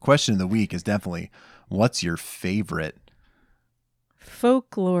too. But question of the week is definitely, what's your favorite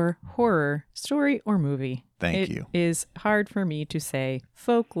folklore horror story or movie? Thank you. It is hard for me to say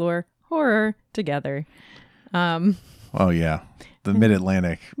folklore horror together. Oh yeah. The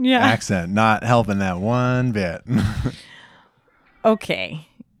Mid-Atlantic accent not helping that one bit. Okay.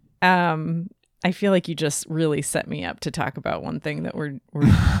 I feel like you just really set me up to talk about one thing that we're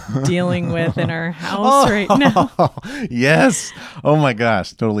dealing with in our house right now. Yes. Oh my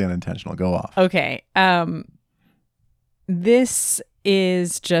gosh. Totally unintentional. Go off. Okay. This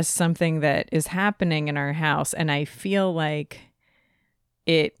is just something that is happening in our house, and I feel like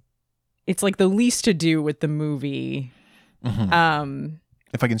it's like the least to do with the movie. Mm-hmm.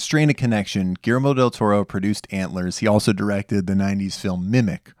 If I can strain a connection, Guillermo del Toro produced Antlers. He also directed the 90s film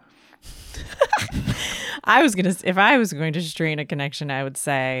Mimic. If I was going to strain a connection, I would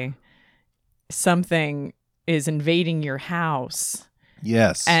say something is invading your house.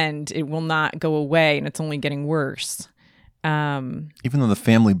 Yes. And it will not go away, and it's only getting worse. Even though the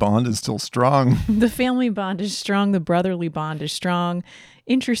family bond is still strong. The family bond is strong. The brotherly bond is strong.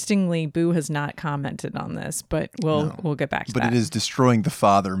 Interestingly, Boo has not commented on this, but we'll get back to that. But it is destroying the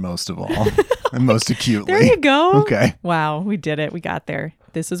father most of all, and most acutely. There you go. Okay. Wow, we did it. We got there.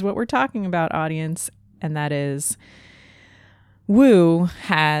 This is what we're talking about, audience, and that is Wu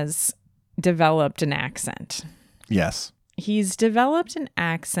has developed an accent. Yes. He's developed an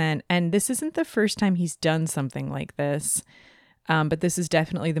accent, and this isn't the first time he's done something like this, but this is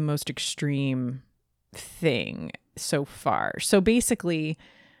definitely the most extreme thing so far. So basically,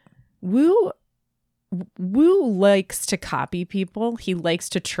 Wu likes to copy people. He likes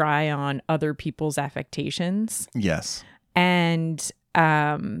to try on other people's affectations. Yes. And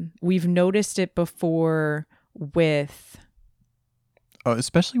we've noticed it before with... Oh,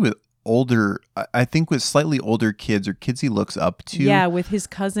 especially with older, I think with slightly older kids or kids he looks up to. Yeah, with his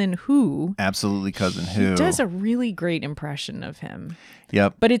cousin Who. Absolutely, cousin Who. He does a really great impression of him.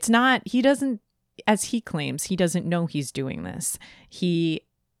 Yep. But it's not, he doesn't, as he claims, he doesn't know he's doing this.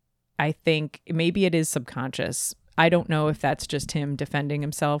 I think maybe it is subconscious. I don't know if that's just him defending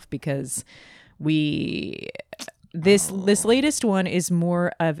himself, because this latest one is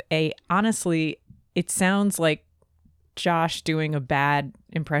more of honestly, it sounds like Josh doing a bad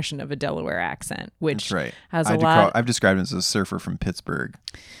impression of a Delaware accent, which That's right. has a lot. I've described him as a surfer from Pittsburgh.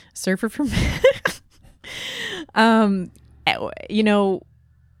 Surfer from,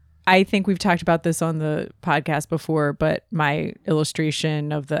 I think we've talked about this on the podcast before, but my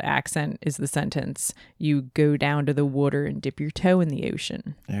illustration of the accent is the sentence, "You go down to the water and dip your toe in the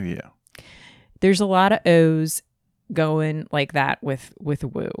ocean." There you go. There's a lot of O's going like that with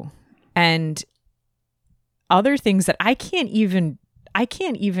Wu, and other things that I can't even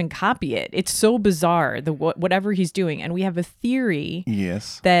copy it. It's so bizarre, whatever he's doing. And we have a theory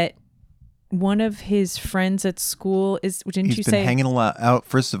that one of his friends at school he's been hanging a lot out.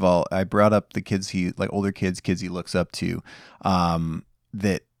 First of all, I brought up the kids older kids he looks up to,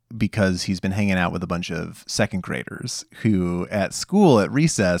 that because he's been hanging out with a bunch of second graders who at school at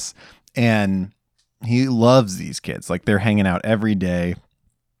recess, and he loves these kids. Like, they're hanging out every day.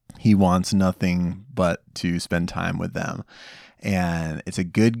 He wants nothing but to spend time with them. And it's a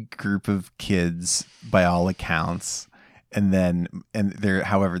good group of kids by all accounts.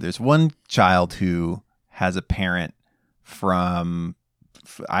 However, there's one child who has a parent from,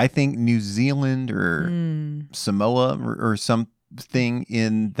 I think, New Zealand or Samoa or something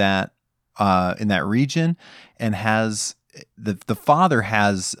in that in that region, and has the father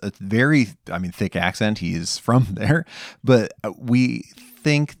has a very, I mean, thick accent. He is from there, but we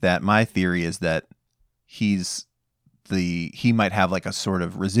think that my theory is that he might have like a sort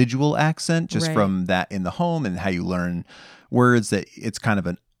of residual accent just Right. from that in the home and how you learn words, that it's kind of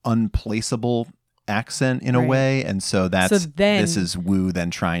an unplaceable accent in a Right. way. And so So then- this is Wu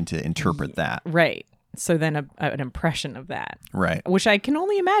then trying to interpret that. Right. So then an impression of that, Right. which I can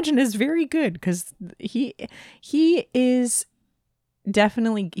only imagine is very good, because he is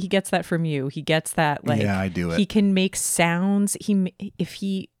definitely, he gets that from you. He gets that, like, Yeah, I do it. He can make sounds. If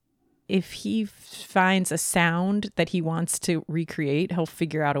he finds a sound that he wants to recreate, he'll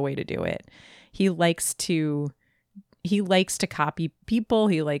figure out a way to do it. He likes to copy people.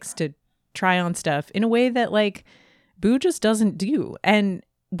 He likes to try on stuff in a way that, like, Boo just doesn't do. And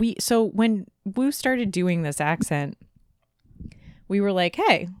so when Wu started doing this accent, we were like,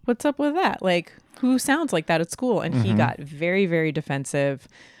 hey, what's up with that? Like, who sounds like that at school? And he got very, very defensive.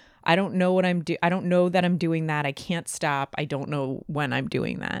 I don't know what I don't know that I'm doing that. I can't stop. I don't know when I'm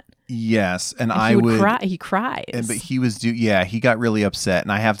doing that. Yes. And And I he would cry. He cries. but he got really upset,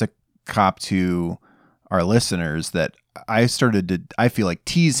 and I have to cop to our listeners that I started to, I feel like,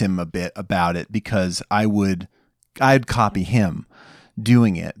 tease him a bit about it, because I'd copy him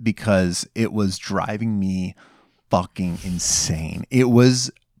doing it because it was driving me fucking insane. It was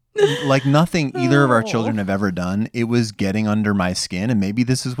like nothing either of our children have ever done. It was getting under my skin, and maybe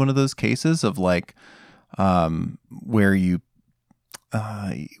this is one of those cases of like where you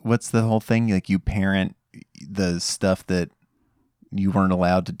what's the whole thing, like you parent the stuff that you weren't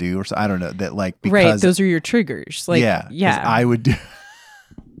allowed to do, or so I don't know, that like, because right. Those are your triggers. Like, yeah. I would do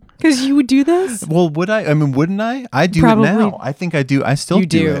Because you would do this? well, would I mean, wouldn't I do Probably. it now. I think I do. I still You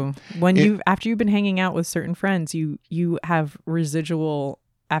do it. When after you've been hanging out with certain friends, you have residual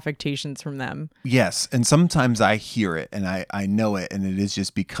affectations from them. Yes, and sometimes I hear it and I know it, and it is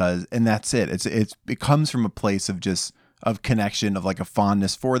just because, and that's it. It comes from a place of just of connection, of like a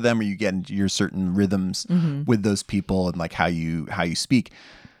fondness for them, or you get into your certain rhythms with those people and like how you speak.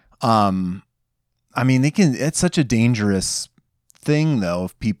 I mean, it's such a dangerous thing though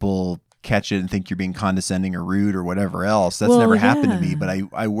if people catch it and think you're being condescending or rude or whatever else. That's never happened to me, but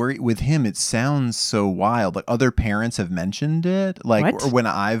I worry with him. It sounds so wild. Like other parents have mentioned it, like, What? or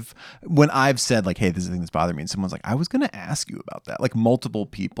when I've said like, hey, this is the thing that's bothering me, and someone's like, I was going to ask you about that. Like multiple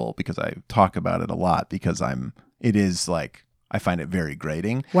people, because I talk about it a lot, because it is like, I find it very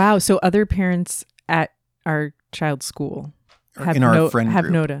grating. Wow. So other parents at our child's school have in our friend have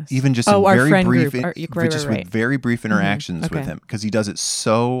group, noticed. even just our very friend brief, group. with very brief interactions with Okay. him, because he does it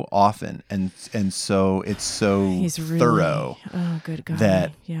so often, and so it's so He's really thorough Oh, good God.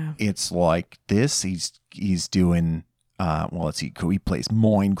 that yeah. it's like this. He's doing he plays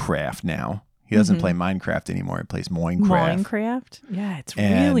Minecraft now. He doesn't play Minecraft anymore. He plays Minecraft. Minecraft? Yeah, it's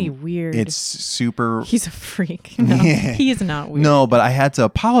And really weird. It's super. He's a freak. No, Yeah. he is not weird. No, but I had to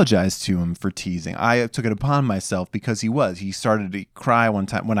apologize to him for teasing. I took it upon myself because he started to cry one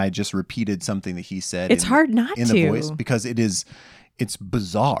time when I just repeated something that he said. It's hard not in to. the voice, because it's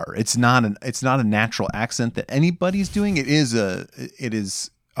bizarre. It's not a natural accent that anybody's doing.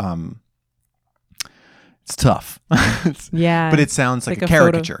 It's tough. Yeah. But it sounds like like a a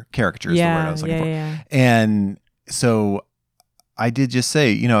photo. caricature. Caricature is the word I was looking for. Yeah. And so I did just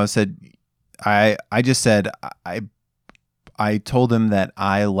say, I said, I just said, I told him that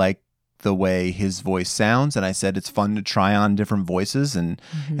I like the way his voice sounds, and I said it's fun to try on different voices and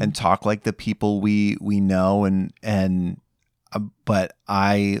talk like the people we know, but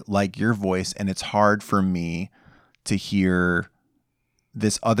I like your voice, and it's hard for me to hear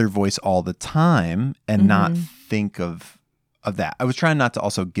this other voice all the time and not think of that. I was trying not to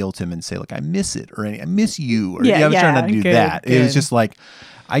also guilt him and say like I miss it or I miss you, or I was trying not to do good, that. It was good. just like,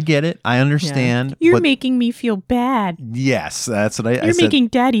 I get it, I understand. You're but making me feel bad. yes, that's what I You're said. making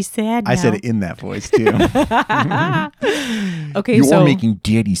Daddy sad now. I said it in that voice too. Okay, You're so making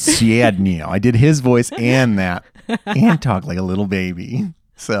Daddy sad now. I did his voice and that, and talk like a little baby.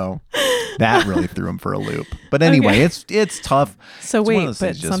 So that really threw him for a loop. But anyway, it's tough. so It's one of wait, those but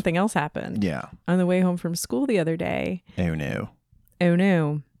things just- something else happened. Yeah. On the way home from school the other day. Oh no. Oh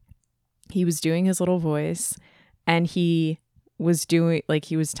no. He was doing his little voice, and he was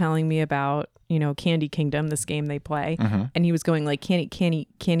telling me about, Candy Kingdom, this game they play. And he was going like Candy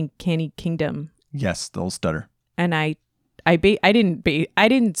Kingdom. Yes, the old stutter. And I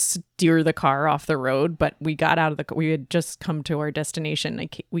didn't steer the car off the road, but we got out of we had just come to our destination.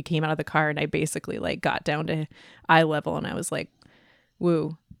 We came out of the car, and I basically like got down to eye level, and I was like,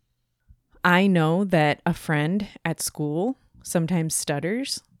 Woo, I know that a friend at school sometimes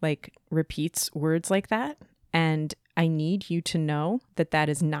stutters, like repeats words like that. And I need you to know that that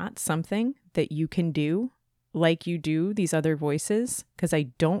is not something that you can do like you do these other voices, because I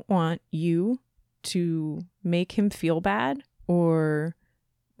don't want you to make him feel bad or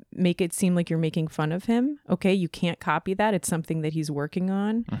make it seem like you're making fun of him. Okay, you can't copy that. It's something that he's working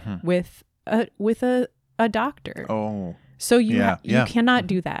on with a doctor. Oh. So you Yeah. cannot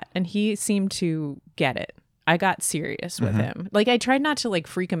do that. And he seemed to get it. I got serious with him. Like, I tried not to like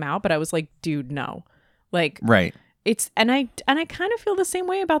freak him out, but I was like, dude, no. Like, Right. it's and I kind of feel the same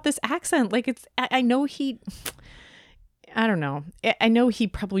way about this accent. Like, I know I don't know. I know he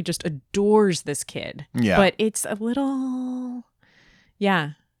probably just adores this kid. Yeah. But it's a little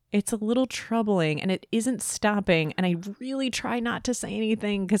troubling, and it isn't stopping. And I really try not to say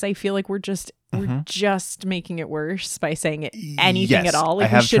anything because I feel like we're just making it worse by saying anything Yes, at all. Like, I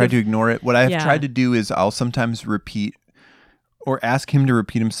have we should tried to ignore it. What I have Yeah. tried to do is I'll sometimes repeat or ask him to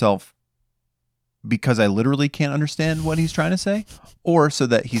repeat himself because I literally can't understand what he's trying to say, or so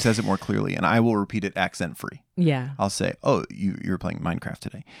that he says it more clearly, and I will repeat it accent free. Yeah. I'll say, "Oh, you were playing Minecraft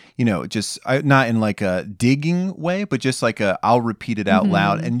today," just not in like a digging way, but just like I'll repeat it out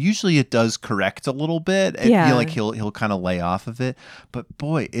loud, and usually it does correct a little bit. I Yeah. feel like he'll kind of lay off of it, but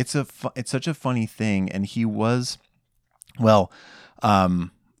boy, it's such a funny thing, and he was, well,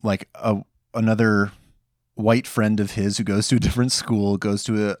 like another white friend of his who goes to a different school, goes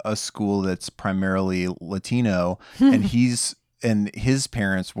to a school that's primarily Latino, and his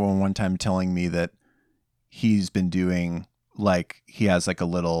parents were one time telling me that he's been doing, like, he has like a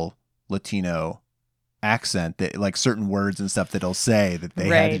little Latino accent, that like certain words and stuff that he'll say that they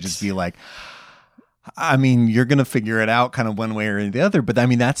had to Right. just be like, I mean, you're going to figure it out kind of one way or the other. But I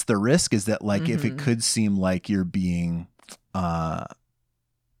mean, that's the risk, is that like, if it could seem like you're being,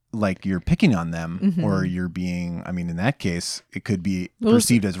 like you're picking on them, or you're being, I mean, in that case, it could be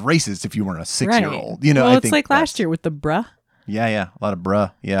perceived as racist if you weren't a 6-year-old, Well, I it's think like last that's- year with the bruh. Yeah. A lot of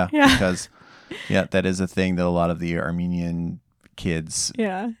bruh. Yeah. Yeah. Because that is a thing that a lot of the Armenian kids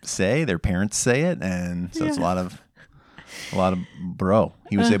Yeah. say, their parents say it. And so it's a lot of bro.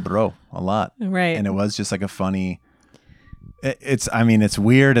 He would say bro a lot. Right. And it was just like a funny, it's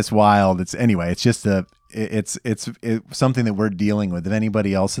weird. It's wild. It's just it's something that we're dealing with. If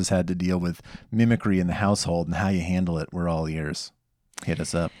anybody else has had to deal with mimicry in the household and how you handle it, we're all ears. Hit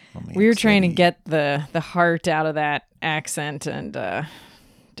us up. We were trying to get the heart out of that accent and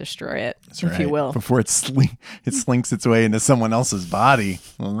destroy it, That's if right. you will. Before it slinks its way into someone else's body.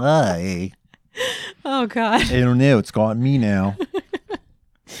 I Oh, God. don't know. It's got me now.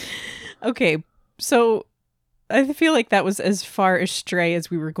 Okay, so I feel like that was as far astray as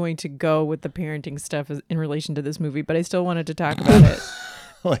we were going to go with the parenting stuff in relation to this movie, but I still wanted to talk about it.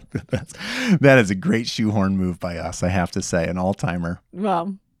 Like that is a great shoehorn move by us, I have to say, an all-timer.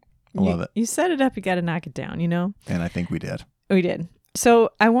 Well, I love it. You set it up, you got to knock it down, And I think we did. We did.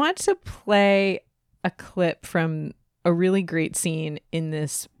 So I want to play a clip from a really great scene in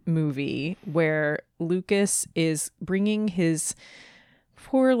this movie where Lucas is bringing his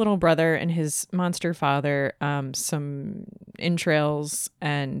poor little brother and his monster father some entrails,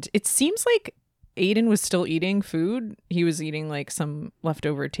 and it seems like Aiden was still eating food. He was eating like some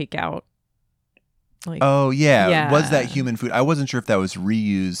leftover takeout. Like, Oh, yeah. Yeah. Was that human food? I wasn't sure if that was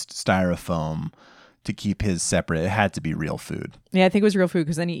reused styrofoam to keep his separate. It had to be real food. yeah, I think it was real food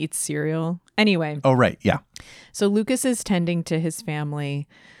because then he eats cereal. Anyway, Oh, right. Yeah. so Lucas is tending to his family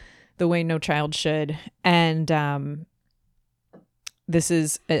the way no child should, and this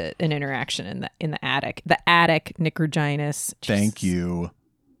is an interaction in the attic. The attic, Nick Reginas. Thank you.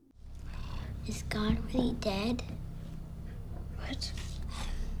 Is God really dead? What?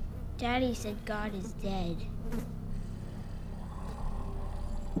 Daddy said God is dead.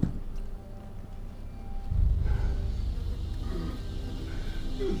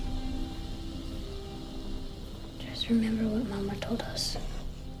 Just remember what Mama told us.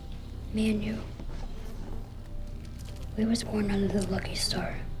 Me and you. We was born under the lucky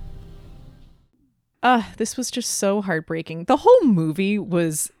star. This was just so heartbreaking. The whole movie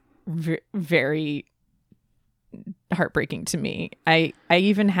was very heartbreaking to me. I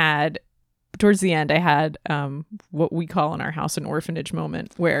even had, towards the end, I had what we call in our house an orphanage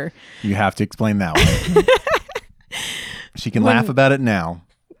moment where You have to explain that one. She can laugh about it now.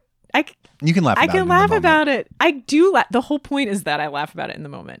 You can laugh about it. I can laugh about it. I do. The whole point is that I laugh about it in the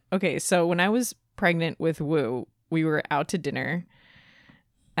moment. Okay, so when I was pregnant with Wu, we were out to dinner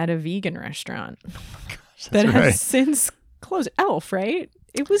at a vegan restaurant that has right. since closed. Elf, right?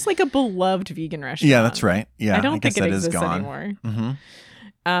 It was like a beloved vegan restaurant. Yeah, that's right. Yeah, I don't guess think it that is exists gone. anymore.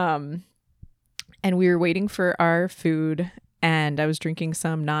 Mm-hmm. And we were waiting for our food, and I was drinking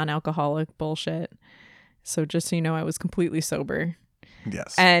some non-alcoholic bullshit. So just so you know, I was completely sober.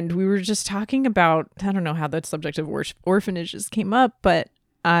 Yes. And we were just talking about, I don't know how the subject of orphanages came up, but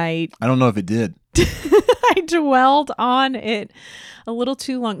I don't know if it did. I dwelled on it a little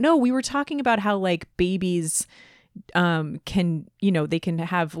too long. No, we were talking about how like babies can, they can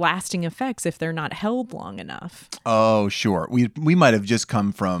have lasting effects if they're not held long enough. Oh, sure. We might have just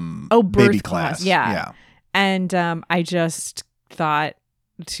come from birth baby class. Yeah. And I just thought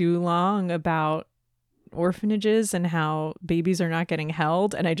too long about orphanages and how babies are not getting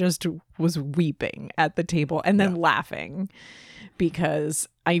held, and I just was weeping at the table and then laughing because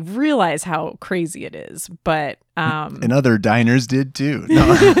I realize how crazy it is. But and other diners did too. No.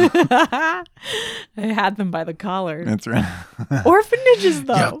 I had them by the collar. That's right. Orphanages,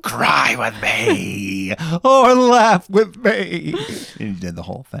 though. You cry with me or laugh with me. And you did the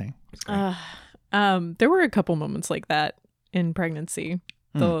whole thing. There were a couple moments like that in pregnancy.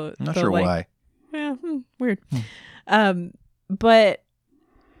 I'm not sure why. Yeah, weird. But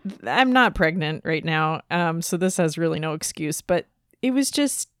I'm not pregnant right now, so this has really no excuse. But it was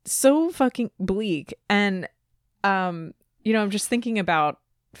just so fucking bleak, and I'm just thinking about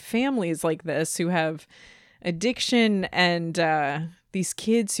families like this who have addiction and these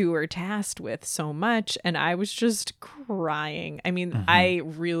kids who are tasked with so much, and I was just crying. I mean, I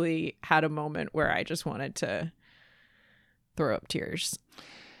really had a moment where I just wanted to throw up tears.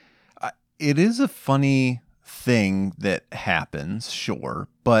 It is a funny thing that happens, sure,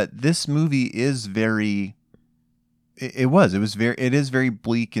 but this movie is very. It is very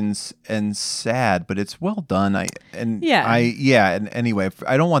bleak and sad, but it's well done. And anyway,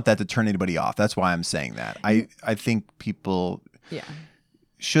 I don't want that to turn anybody off. That's why I'm saying that. I think people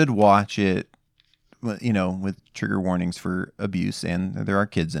should watch it, with trigger warnings for abuse, and there are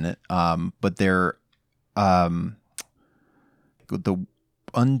kids in it. But they're the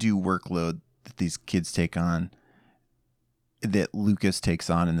undue workload that these kids take on, that Lucas takes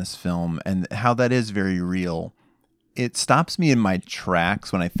on in this film, and how that is very real. It stops me in my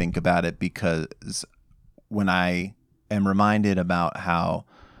tracks when I think about it, because when I am reminded about how,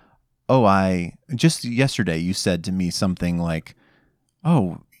 just yesterday you said to me something like,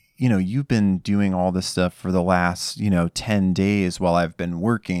 you've been doing all this stuff for the last, 10 days while I've been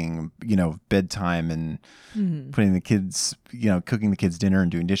working, bedtime and putting the kids, cooking the kids dinner and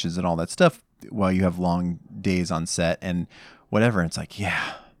doing dishes and all that stuff while you have long days on set and whatever. And it's like,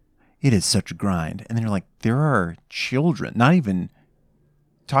 yeah, it is such a grind. And then you're like, there are children, not even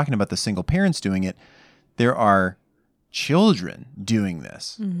talking about the single parents doing it. There are children doing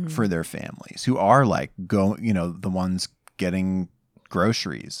this for their families who are like, the ones getting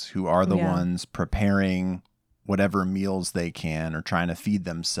groceries, who are the ones preparing whatever meals they can or trying to feed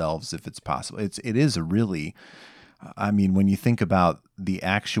themselves if it's possible. It is a really, when you think about the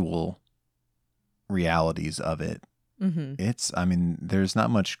actual realities of it, there's not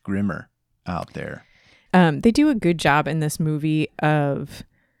much grimmer out there. They do a good job in this movie of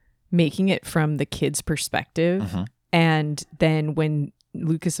making it from the kid's perspective. And then when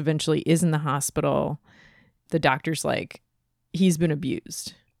Lucas eventually is in the hospital, the doctor's like, he's been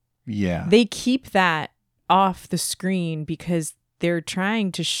abused. Yeah. They keep that off the screen because they're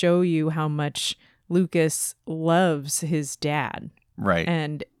trying to show you how much Lucas loves his dad. Right.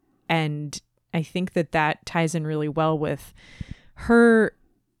 And I think that ties in really well with her,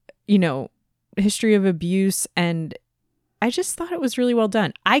 history of abuse. And I just thought it was really well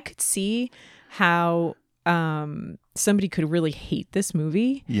done. I could see how somebody could really hate this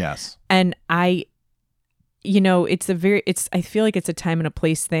movie. Yes. And I feel like it's a time and a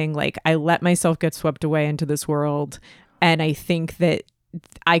place thing. Like, I let myself get swept away into this world. And I think that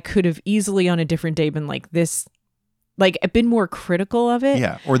I could have easily on a different day been like this, like been more critical of it.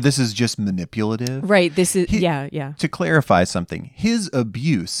 Yeah. Or this is just manipulative. Right. This is, yeah. To clarify something, his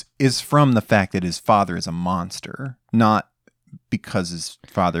abuse is from the fact that his father is a monster, not because his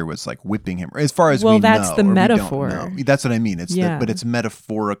father was like whipping him. As far as we know. Well, that's the metaphor. That's what I mean. But it's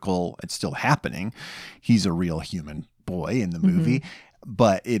metaphorical. It's still happening. He's a real human boy in the movie.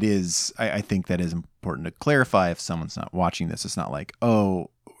 But it is, I think that is important to clarify if someone's not watching this. It's not like, or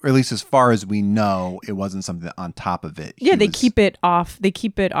at least as far as we know, it wasn't something that on top of it. Yeah, they keep it off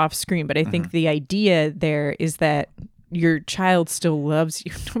screen. But I think the idea there is that your child still loves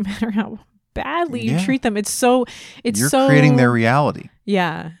you no matter how badly you treat them. You're creating their reality.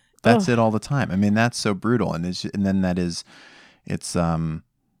 Yeah. That's it all the time. That's so brutal. And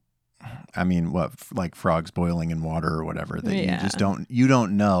like frogs boiling in water or whatever, that you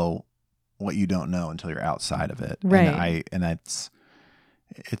don't know what you don't know until you're outside of it. Right. And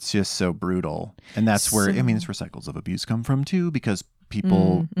it's just so brutal. And that's where, I mean, it's where cycles of abuse come from too, because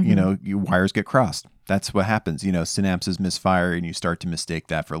people, you know, wires get crossed. That's what happens. You know, synapses misfire and you start to mistake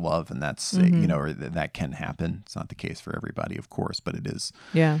that for love. And that's, you know, or that can happen. It's not the case for everybody, of course, but it is.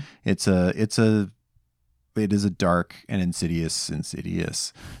 Yeah. It is a dark and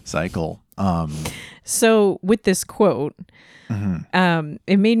insidious cycle. So with this quote,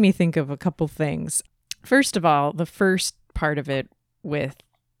 it made me think of a couple things. First of all, the first part of it with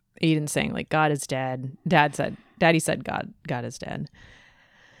Aiden saying like God is dead. Daddy said God is dead.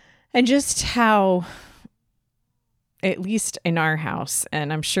 And just how, at least in our house,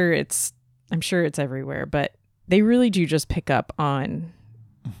 and I'm sure it's everywhere, but they really do just pick up on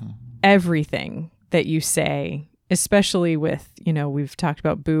everything that you say, especially with, you know, we've talked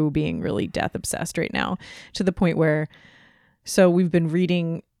about Boo being really death obsessed right now, to the point where, so we've been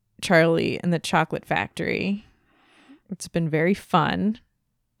reading Charlie and the Chocolate Factory. It's been very fun.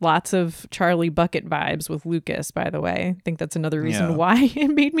 Lots of Charlie Bucket vibes with Lucas, by the way. I think that's another reason why it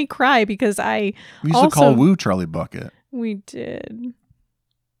made me cry, because we used to call Woo Charlie Bucket. We did.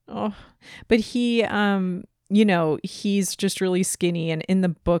 Oh, but he, you know, he's just really skinny. And in the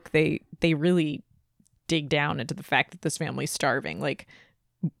book, they really dig down into the fact that this family's starving. Like,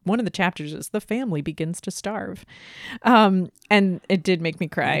 one of the chapters is the family begins to starve. And it did make me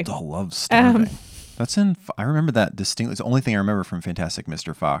cry. I love starving. That's I remember that distinctly. It's the only thing I remember from Fantastic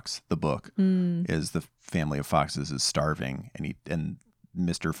Mr. Fox, the book, is the family of foxes is starving. And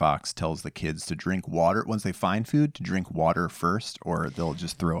Mr. Fox tells the kids to drink water. Once they find food, to drink water first, or they'll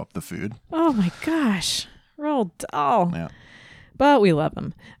just throw up the food. Oh my gosh. Roald Dahl. Yeah. But we love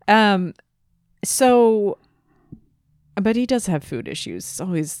him. But he does have food issues.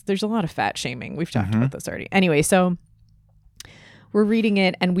 There's a lot of fat shaming. We've talked about this already. Anyway, so we're reading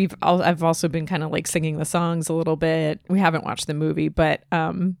it, and I've also been kind of like singing the songs a little bit. We haven't watched the movie, but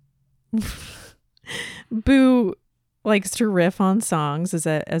Boo likes to riff on songs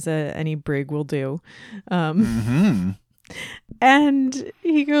as any brig will do. And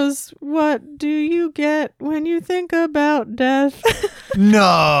he goes, "What do you get when you think about death?"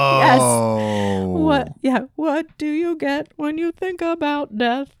 No. Yes. What do you get when you think about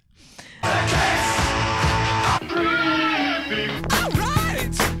death?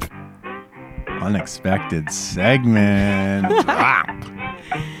 Unexpected segment.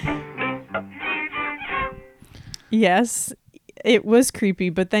 Yes, it was creepy,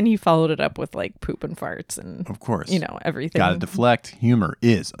 but then he followed it up with like poop and farts and, of course, you know, everything. Gotta deflect. Humor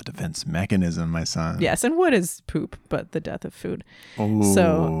is a defense mechanism, my son. Yes, and what is poop but the death of food?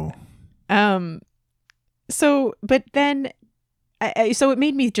 Oh. But then, so it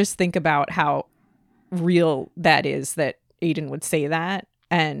made me just think about how real that is, that Aiden would say that.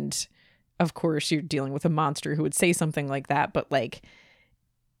 And of course, you're dealing with a monster who would say something like that, but like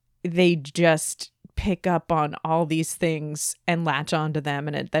they just pick up on all these things and latch onto them,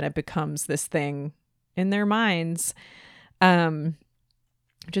 and then it becomes this thing in their minds,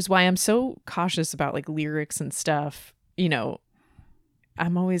 which is why I'm so cautious about like lyrics and stuff. You know,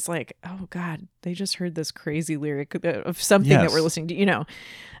 I'm always like, oh God, they just heard this crazy lyric of something that we're listening to, you know.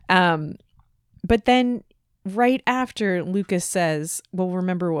 But then right after, Lucas says, well,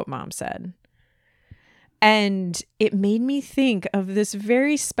 remember what Mom said. And it made me think of this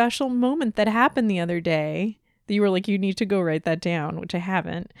very special moment that happened the other day that you were like, you need to go write that down, which I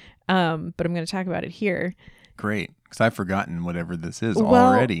haven't. But I'm going to talk about it here. Great. Because I've forgotten whatever this is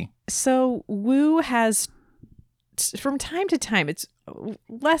already. So Woo has, from time to time, it's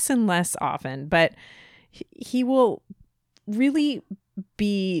less and less often, but he will really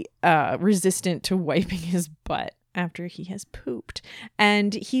be resistant to wiping his butt after he has pooped,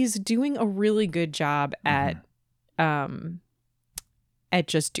 and he's doing a really good job at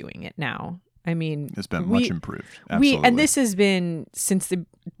just doing it now. I mean, it's been much improved. Absolutely. And this has been since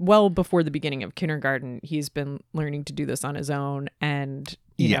before the beginning of kindergarten. He's been learning to do this on his own, and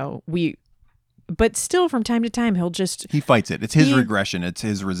you know, but still from time to time he fights it. It's his regression. It's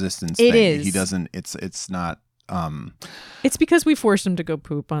his resistance thing. Is. He doesn't. It's not. It's because we forced him to go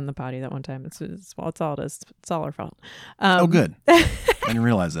poop on the potty that one time. It's all it is. It's all our fault. Oh, good. I didn't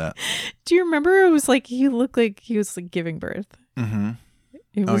realize that. Do you remember? It was like he looked like he was like giving birth. Mm-hmm.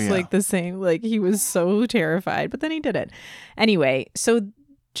 It was like the same. Like he was so terrified, but then he did it anyway. So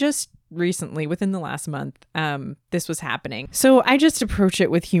just recently, within the last month, this was happening. So I just approach it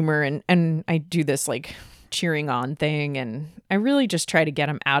with humor, and I do this like cheering on thing, and I really just try to get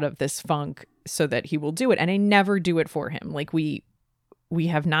him out of this funk so that he will do it. And I never do it for him. Like we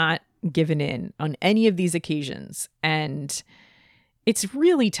have not given in on any of these occasions, and it's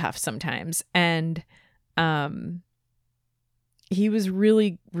really tough sometimes. And he was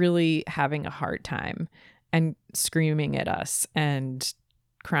really, really having a hard time and screaming at us and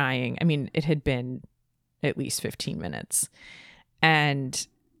crying. I mean, it had been at least 15 minutes. And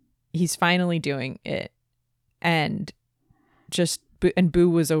he's finally doing it. And Boo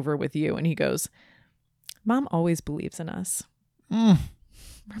was over with you. And he goes, Mom always believes in us.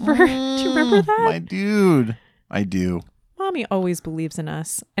 Remember? Do you remember that? My dude. I do. Mommy always believes in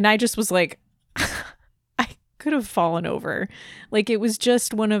us. And I just was like, I could have fallen over. Like, it was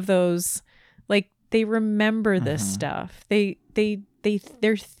just one of those, like, they remember this stuff. They're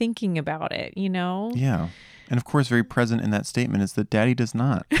thinking about it, you know? Yeah. And of course, very present in that statement is that Daddy does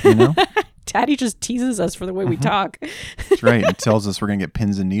not, you know? Daddy just teases us for the way we talk. That's right. It tells us we're going to get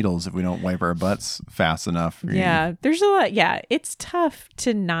pins and needles if we don't wipe our butts fast enough. Yeah. There's a lot. Yeah. It's tough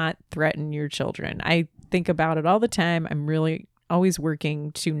to not threaten your children. I think about it all the time. I'm really always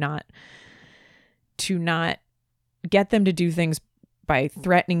working to not get them to do things by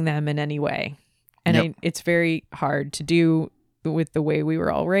threatening them in any way. And it's very hard to do with the way we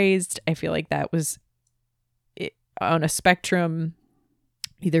were all raised. I feel like that was on a spectrum,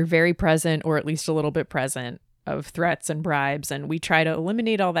 either very present or at least a little bit present, of threats and bribes. And we try to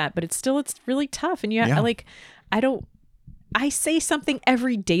eliminate all that, but it's really tough. And I say something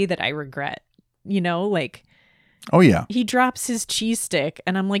every day that I regret, you know, like, oh yeah, he drops his cheese stick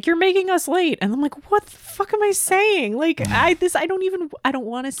and I'm like, you're making us late. And I'm like, what the fuck am I saying? Like, I don't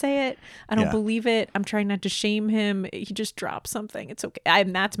want to say it. I don't believe it. I'm trying not to shame him. He just dropped something. It's okay.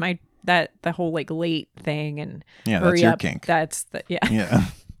 And that's the whole like late thing. And that's your kink. That's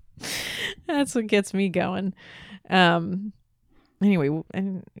that's what gets me going. Anyway,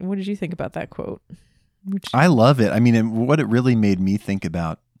 and what did you think about that quote? I love it. I mean, what it really made me think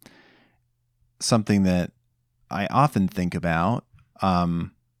about, something that I often think about,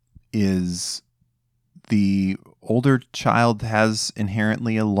 is the older child has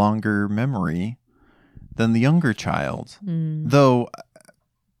inherently a longer memory than the younger child. Though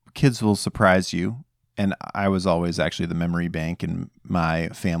kids will surprise you. And I was always actually the memory bank in my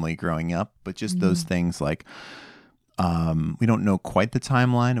family growing up. But just those things like, we don't know quite the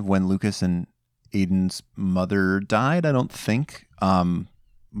timeline of when Lucas and Aiden's mother died, I don't think.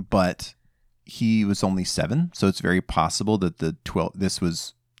 But he was only 7, so it's very possible that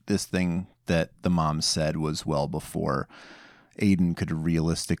this thing that the mom said was well before Aiden could have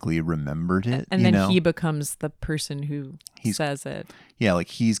realistically remembered it. And then he becomes the person who says it. Yeah, like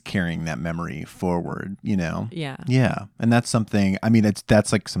he's carrying that memory forward, you know? Yeah. Yeah. And that's something, I mean,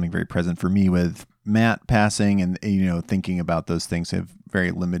 that's like something very present for me with Matt passing and, you know, thinking about those things. I have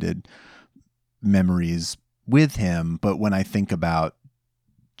very limited memories with him. But when I think about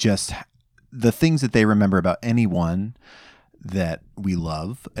just the things that they remember about anyone that we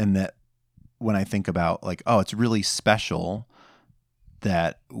love, and that when I think about like, oh, it's really special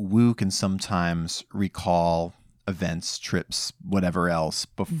that Wu can sometimes recall events, trips, whatever else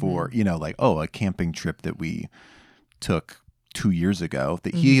before, you know, like, oh, a camping trip that we took 2 years ago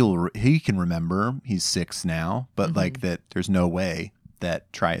that he can remember. He's 6 now, but like that there's no way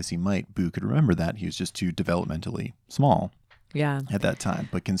that, try as he might, Boo could remember that. He was just too developmentally small. Yeah. At that time,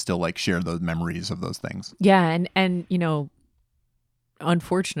 but can still like share those memories of those things. Yeah. And you know,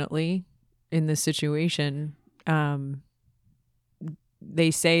 unfortunately in this situation,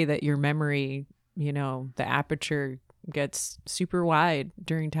 they say that your memory, you know, the aperture gets super wide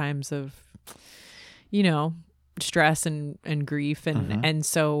during times of, you know, stress and grief. And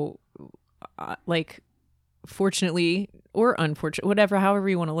so like, fortunately or unfortunately, however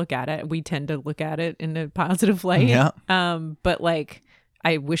you want to look at it, we tend to look at it in a positive light. Yeah. But like,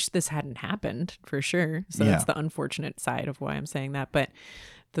 I wish this hadn't happened for sure. So that's the unfortunate side of why I'm saying that. But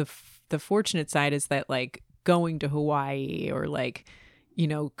the fortunate side is that like going to Hawaii or like, you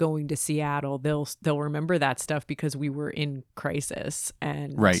know, going to Seattle, they'll remember that stuff because we were in crisis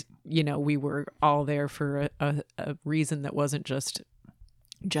and, you know, we were all there for a reason that wasn't just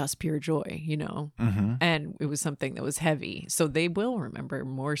pure joy, you know, and it was something that was heavy. So they will remember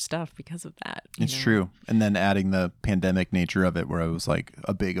more stuff because of that. It's true. And then adding the pandemic nature of it, where it was like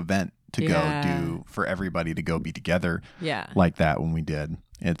a big event to go do for everybody to go be together like that when we did.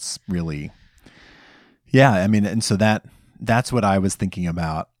 It's really, I mean, and so that's what I was thinking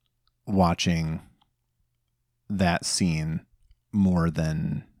about watching that scene more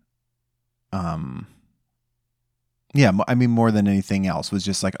than, I mean, more than anything else was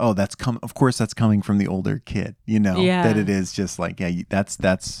just like, oh, of course that's coming from the older kid, you know, that it is just like,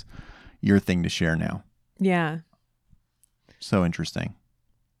 that's your thing to share now. Yeah. So interesting.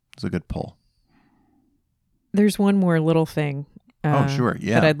 It's a good pull. There's one more little thing. Sure.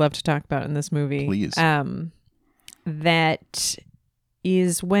 Yeah. That I'd love to talk about in this movie. Please. That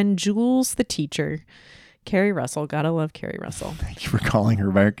is when Jules, the teacher, Carrie Russell, gotta love Carrie Russell. Thank you for calling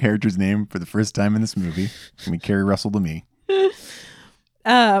her by her character's name for the first time in this movie. I mean, Carrie Russell to me.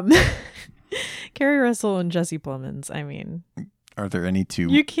 Carrie Russell and Jesse Plemons. I mean, Are there any two?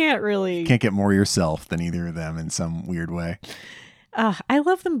 you can't really. Can't get more yourself than either of them in some weird way. I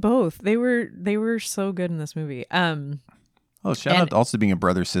love them both. They were so good in this movie. Oh, shout out also being a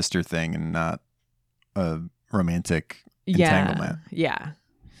brother-sister thing and not a romantic entanglement. Yeah.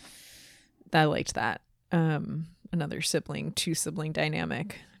 I liked that. Another two-sibling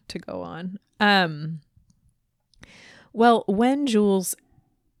dynamic to go on. Well, when Jules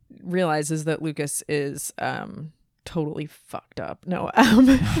realizes that Lucas is totally fucked up. No,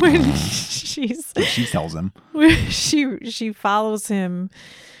 when she tells him. She follows him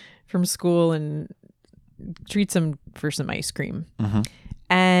from school and treats him for some ice cream. Mm-hmm.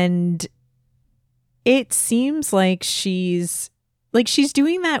 And it seems like she's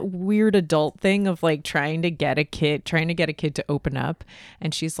doing that weird adult thing of like trying to get a kid to open up,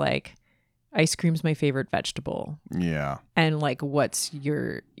 and she's like, ice cream's my favorite vegetable. Yeah. And like, what's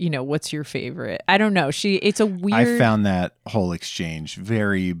your favorite? I don't know. It's a weird. I found that whole exchange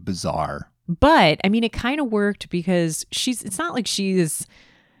very bizarre. But I mean, it kind of worked because it's not like she's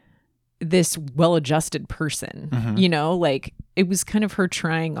this well-adjusted person, Mm-hmm. like it was kind of her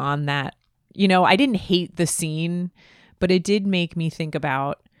trying on that, I didn't hate the scene, but it did make me think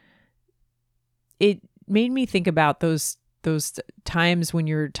about, those times when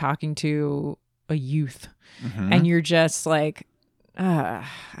you're talking to a youth Mm-hmm. and you're just like, I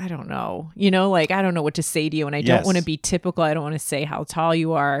don't know, like, I don't know what to say to you. And I don't want to be typical. I don't want to say how tall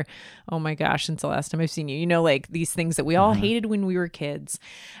you are. Oh my gosh, since the last time I've seen you, like these things that we all hated when we were kids.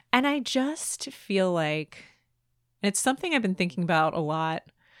 And I just feel like, and it's something I've been thinking about a lot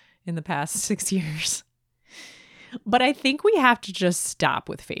in the past 6 years, but I think we have to just stop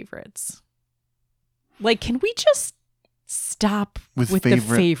with favorites. Like, can we just stop with the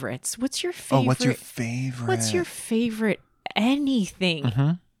favorites? What's your favorite? Oh, what's your favorite? What's your favorite anything?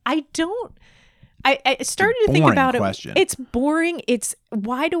 Mm-hmm. I started to think about question. It's boring.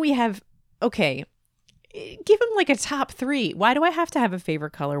 Why do we have, okay, give them like a top 3. Why do I have to have a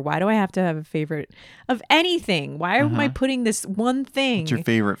favorite color? Why do I have to have a favorite of anything? Why am I putting this one thing? What's your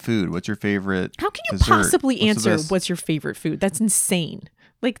favorite food? What's your favorite How can you dessert? possibly answer what's your favorite food? That's insane.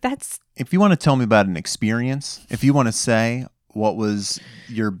 Like, that's... If you want to tell me about an experience, if you want to say what was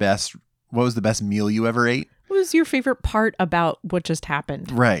the best meal you ever ate? What was your favorite part about what just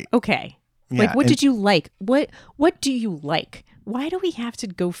happened? Right. Okay. Yeah, like, what did you like? What do you like? Why do we have to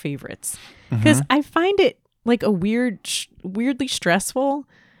go favorites? Because I find it like a weirdly stressful.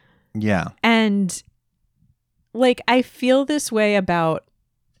 Yeah. And like, I feel this way about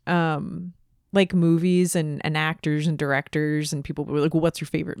like movies and actors and directors and people were like, well, what's your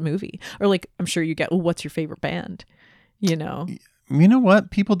favorite movie? Or like, I'm sure you get, well, what's your favorite band? You know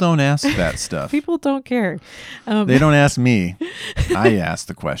what? People don't ask that stuff. People don't care. They don't ask me. I ask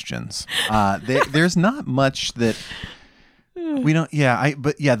the questions. There's not much that we don't. Yeah.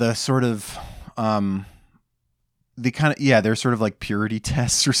 The sort of, they're sort of like purity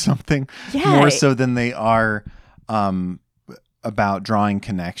tests or something. Yeah. More so than they are, about drawing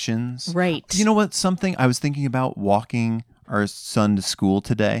connections. Right. You know what? Something I was thinking about walking our son to school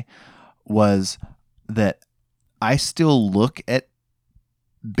today was that I still look at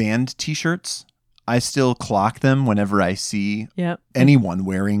band t-shirts. I still clock them whenever I see anyone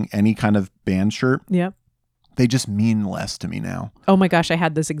wearing any kind of band shirt. Yep. They just mean less to me now. Oh my gosh, I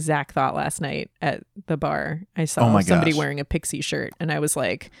had this exact thought last night at the bar. I saw somebody wearing a Pixie shirt and I was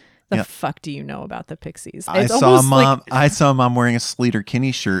like, the fuck do you know about the Pixies? I saw mom wearing a Sleater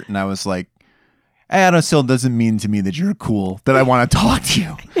Kinney shirt and I was like, it still doesn't mean to me that you're cool, that I want to talk to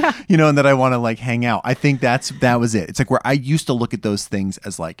you, and that I want to like hang out. I think that was it. It's like where I used to look at those things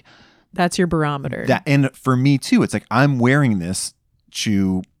as like, that's your barometer. And for me too, it's like, I'm wearing this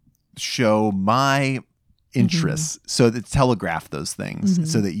to show my interests, so that telegraph those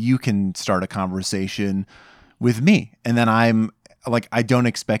things so that you can start a conversation with me. And then I'm like, I don't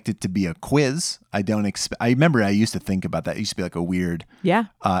expect it to be a quiz. I remember I used to think about that. It used to be like a weird,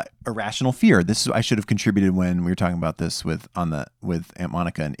 irrational fear. I should have contributed when we were talking about this with Aunt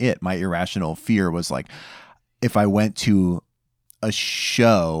Monica and It. My irrational fear was like, if I went to a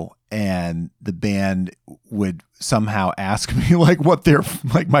show and the band would somehow ask me like what their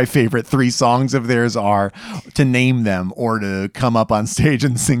like my favorite 3 songs of theirs are, to name them or to come up on stage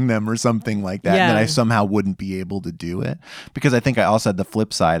and sing them or something like that, and that I somehow wouldn't be able to do it, because I think I also had the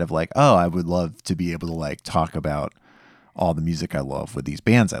flip side of like, oh, I would love to be able to like talk about all the music I love with these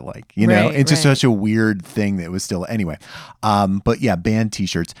bands I like. You know, Right, it's just right. such a weird thing that was still anyway. But yeah, band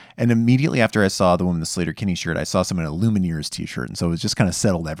t-shirts. And immediately after I saw the one with the Slater Kinney shirt, I saw someone in a Lumineers t-shirt. And so it was just kind of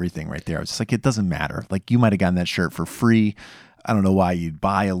settled everything right there. I was just like, it doesn't matter. Like, you might have gotten that shirt for free. I don't know why you'd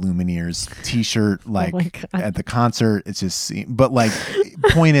buy a Lumineers t-shirt like my God. at the concert. It's just, but like,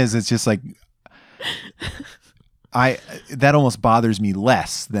 point is, it's just like, that almost bothers me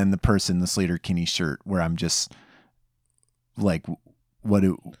less than the person in the Slater Kinney shirt, where I'm just like, what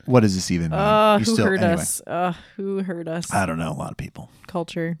does this even mean? Who hurt us? Who hurt us? I don't know. A lot of people.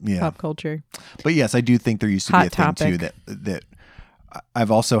 Culture, Yeah. pop culture. But yes, I do think there used to be Hot a thing topic. too that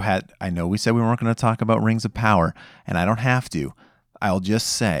I've also had. I know we said we weren't going to talk about Rings of Power, and I don't have to. I'll just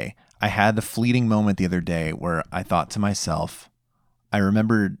say I had the fleeting moment the other day where I thought to myself, I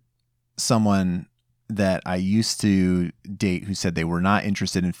remembered someone that I used to date who said they were not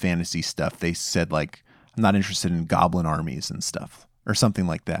interested in fantasy stuff. They said, like, I'm not interested in goblin armies and stuff or something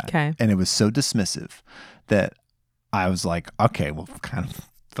like that. Okay. And it was so dismissive that I was like, okay, well, kind of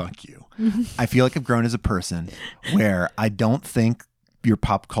fuck you. I feel like I've grown as a person where I don't think your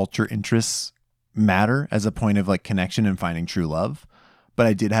pop culture interests matter as a point of like connection and finding true love. But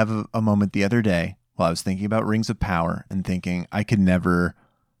I did have a moment the other day while I was thinking about Rings of Power and thinking I could never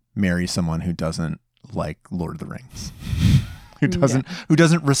marry someone who doesn't like Lord of the Rings, who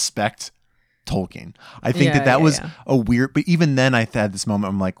doesn't respect Tolkien. I think Yeah, that yeah, was yeah. a weird, but even then I had this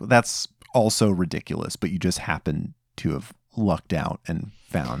moment, I'm like, well, that's also ridiculous, but you just happen to have lucked out and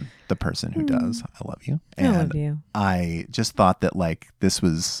found the person who does. I love you. I love you. I just thought that like this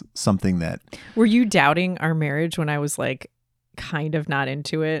was something that Were you doubting our marriage when I was like kind of not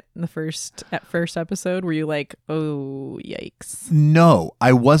into it in the first episode? Were you like, oh, yikes? no,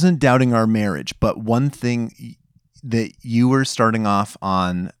 I wasn't doubting our marriage, but one thing that you were starting off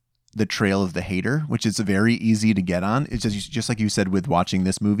on the trail of the hater, which is very easy to get on. It's just like you said with watching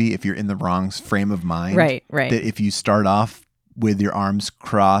this movie, if you're in the wrong frame of mind, Right. that if you start off with your arms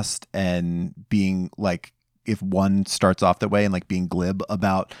crossed and being like, if one starts off that way and like being glib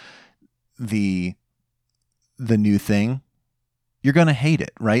about the new thing, you're going to hate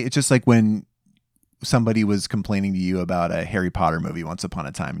it, right? It's just like when somebody was complaining to you about a Harry Potter movie once upon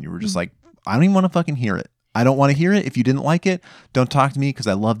a time and you were just like, I don't even want to fucking hear it. I don't want to hear it. If you didn't like it, don't talk to me because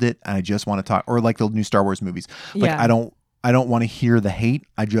I loved it and I just want to talk. Or like the new Star Wars movies. Like Yeah. I don't want to hear the hate.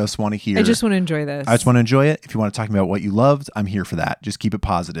 I just want to hear. I just want to enjoy this. I just want to enjoy it. If you want to talk about what you loved, I'm here for that. Just keep it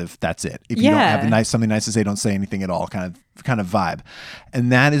positive. That's it. If you don't have something nice to say, don't say anything at all. Kind of vibe.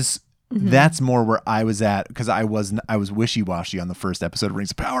 And that is that's more where I was at because I was wishy-washy on the first episode of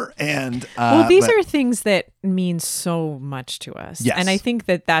Rings of Power. And well, these are things that mean so much to us. Yes. And I think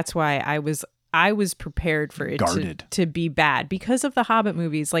that that's why I was prepared for it Guarded. to be bad because of the Hobbit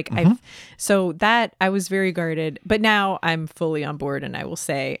movies. Like Mm-hmm. so that I was very guarded, but now I'm fully on board. And I will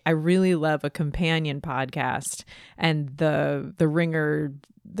say, I really love a companion podcast and the Ringer,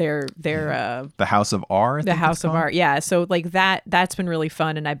 their the House of R. I the think House it's of called. Art. Yeah. So like that's been really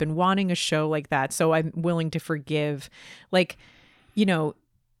fun. And I've been wanting a show like that. So I'm willing to forgive, like, you know,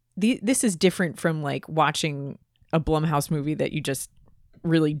 this is different from like watching a Blumhouse movie that you just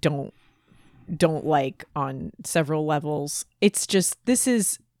really don't like on several levels. It's just, this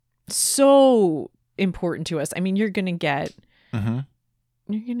is so important to us. I mean, you're going to get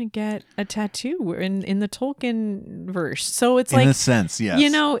a tattoo in the Tolkien verse. So it's like, in a sense, yes. you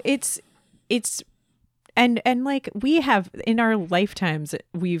know, it's and like we have in our lifetimes,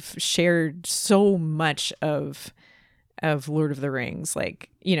 we've shared so much of Lord of the Rings, like,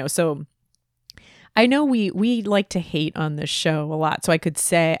 you know, so I know we like to hate on this show a lot. So I could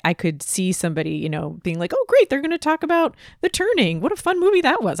see somebody, you know, being like, oh, great, they're going to talk about The Turning. What a fun movie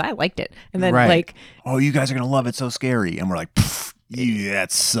that was. I liked it. And then Right. like, oh, you guys are going to love it. So scary. And we're like, yeah,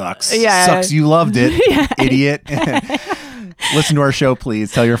 that sucks. Yeah. Sucks you loved it, Yeah. idiot. Listen to our show,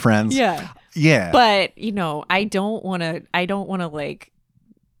 please. Tell your friends. yeah. Yeah. But, you know, I don't want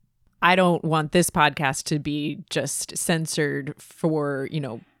this podcast to be just censored for, you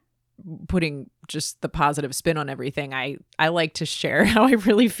know, putting just the positive spin on everything. I like to share how I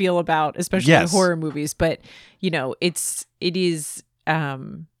really feel about, especially Yes. horror movies, but you know, it's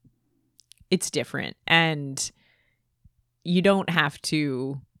different, and you don't have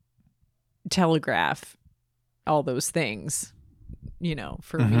to telegraph all those things, you know,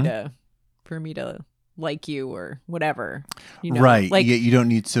 for me to like you or whatever, you know, right. like, You don't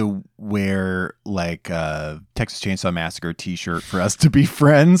need to wear like a Texas Chainsaw Massacre t-shirt for us to be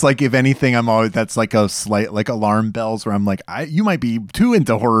friends. Like if anything, that's like a slight, like alarm bells where I'm like, you might be too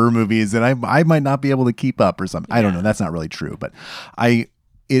into horror movies and I might not be able to keep up or something. I don't know. That's not really true, but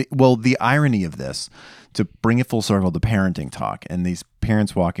well, the irony of this, to bring it full circle to parenting talk and these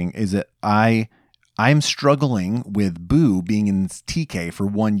parents walking, is that I'm struggling with Boo being in TK for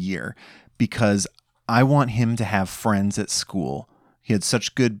 1 year because I want him to have friends at school. He had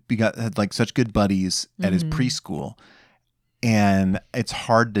such good buddies at his preschool. And it's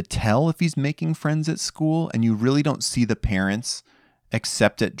hard to tell if he's making friends at school, and you really don't see the parents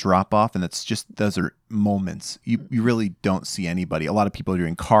except at drop off. And that's just, those are moments. You really don't see anybody. A lot of people are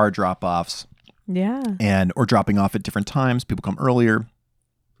doing car drop offs. Yeah. Or dropping off at different times. People come earlier.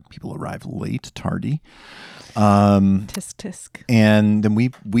 People arrive late, tardy. Tisk tisk. And then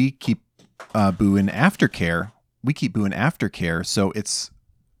we keep Boo in aftercare. So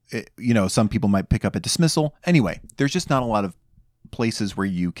some people might pick up a dismissal. Anyway, there's just not a lot of places where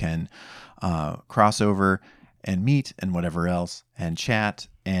you can cross over and meet and whatever else and chat,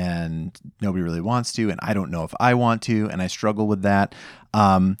 and nobody really wants to, and I don't know if I want to, and I struggle with that.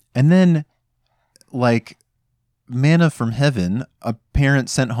 And then, like, manna from heaven, a parent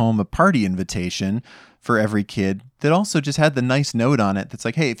sent home a party invitation for every kid that also just had the nice note on it that's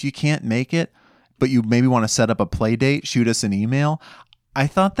like, hey, if you can't make it, but you maybe want to set up a play date, shoot us an email. I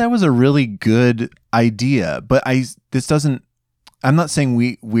thought that was a really good idea, but I'm not saying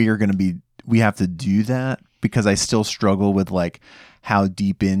we have to do that, because I still struggle with, like, how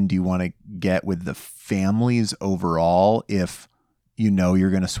deep in do you want to get with the families overall if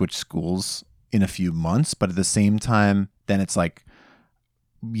you're going to switch schools in a few months, but at the same time, then it's like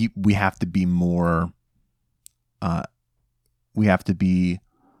we have to be more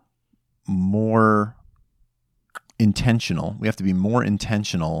intentional. We have to be more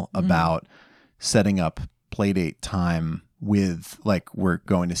intentional about setting up playdate time with, like, we're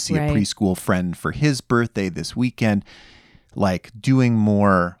going to see a preschool friend for his birthday this weekend, like doing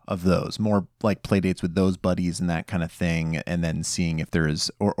more of those, more like playdates with those buddies and that kind of thing. And then seeing if there is,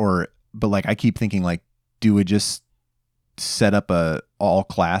 but like, I keep thinking, like, do we just set up a all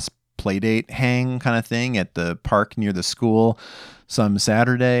class playdate hang kind of thing at the park near the school some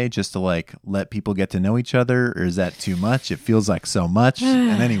Saturday, just to, like, let people get to know each other? Or is that too much? It feels like so much.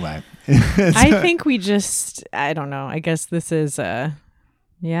 And anyway, I think I don't know. I guess this is,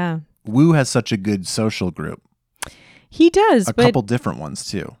 yeah. Woo has such a good social group. He does. A couple different ones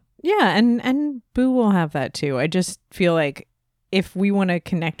too. Yeah. And Boo will have that too. I just feel like if we want to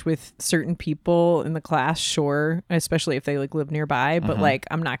connect with certain people in the class, sure, especially if they, like, live nearby, but like,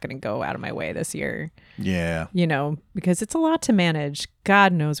 I'm not going to go out of my way this year. Yeah. Because it's a lot to manage.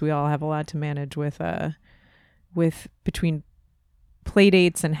 God knows we all have a lot to manage with between play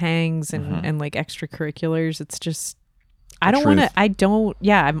dates and hangs and like extracurriculars. It's just, I'm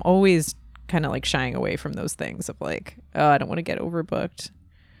always kind of, like, shying away from those things of, like, oh, I don't want to get overbooked.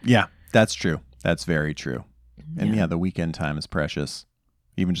 Yeah, that's true. That's very true. And the weekend time is precious,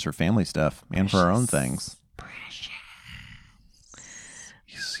 even just for family stuff and for our own things. Precious.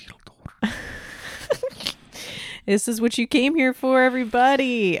 This is what you came here for,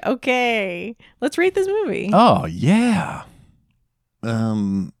 everybody. Okay, let's rate this movie. Oh, yeah.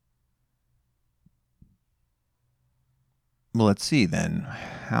 Well, let's see then.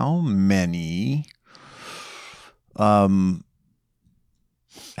 How many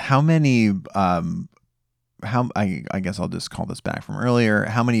I guess I'll just call this back from earlier.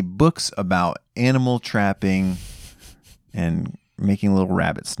 How many books about animal trapping and making little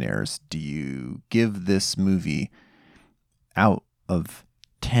rabbit snares do you give this movie out of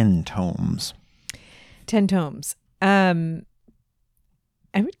 10 tomes? 10 tomes. I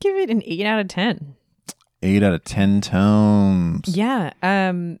would give it an 8 out of 10. 8 out of 10 tomes. Yeah.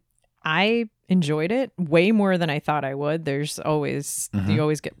 I enjoyed it way more than I thought I would. There's always, you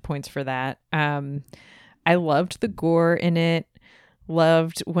always get points for that. I loved the gore in it.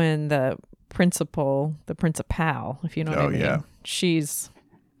 Loved when the principal, if you know what I mean. Yeah.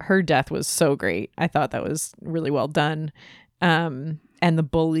 Her death was so great. I thought that was really well done. And the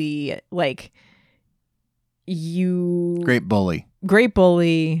bully, like, Great bully.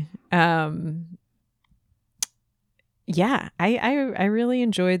 Yeah, I really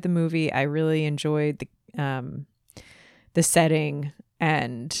enjoyed the movie. I really enjoyed the setting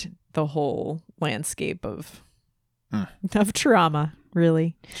and the whole landscape of trauma,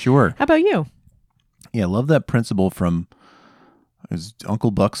 really. Sure. How about you? Yeah, I love that principal from his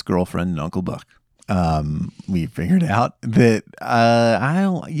Uncle Buck's girlfriend, Uncle Buck. We figured out that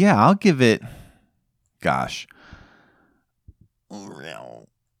I'll give it, gosh, I'm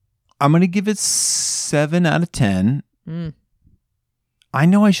going to give it 7 out of 10. I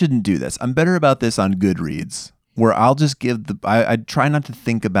know I shouldn't do this. I'm better about this on Goodreads, where I'll just give I try not to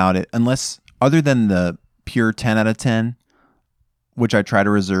think about it unless, other than the pure 10 out of 10, which I try to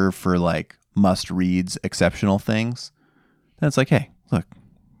reserve for like must reads, exceptional things, then it's like, hey, look,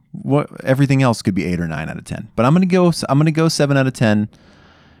 what everything else could be 8 or 9 out of 10, but I'm gonna go 7 out of 10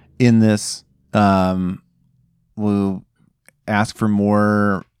 in this. We'll ask for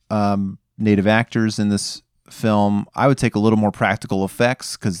more native actors in this film. I would take a little more practical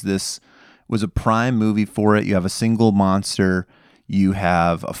effects because this was a prime movie for it. You have a single monster, you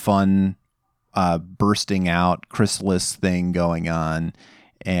have a fun bursting out chrysalis thing going on,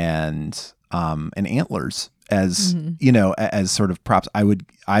 and antlers as as sort of props. I would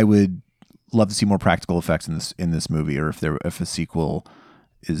love to see more practical effects in this movie, or if a sequel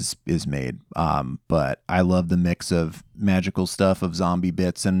is made. But I love the mix of magical stuff, of zombie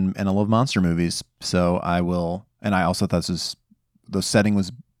bits, and I love monster movies. So I will, and I also thought the setting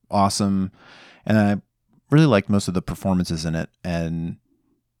was awesome, and I really liked most of the performances in it, and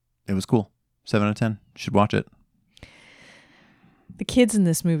it was cool. 7 out of 10. Should watch it. The kids in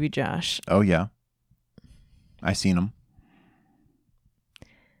this movie, Josh. Oh yeah, I seen them.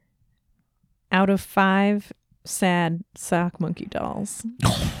 Out of 5 sad sock monkey dolls.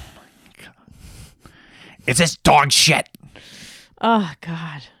 Oh my god, it's this dog shit. Oh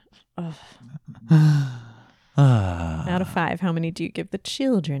god. Ugh. Out of 5, how many do you give the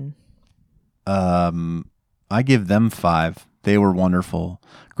children? I give them 5. They were wonderful.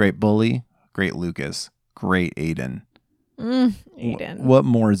 Great Bully, great Lucas, great Aiden. Aiden. What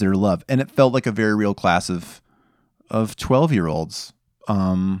more is there to love? And it felt like a very real class of 12-year-olds.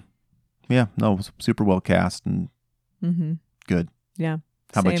 Yeah, no, it was super well cast and good. Yeah.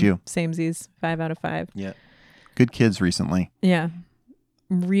 How about you? Samesies, 5 out of 5. Yeah. Good kids recently. Yeah.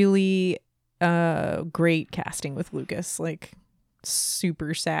 Really great casting with Lucas. Like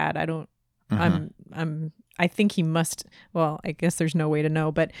super sad. I think he must, well, I guess there's no way to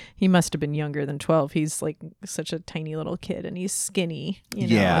know, but he must have been younger than 12. He's like such a tiny little kid and he's skinny,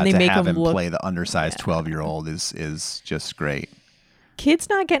 Yeah, and they to make have him look, play the undersized 12-year-old is just great. Kids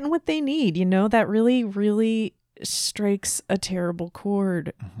not getting what they need, that really, really strikes a terrible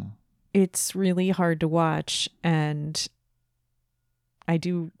chord. It's really hard to watch, and I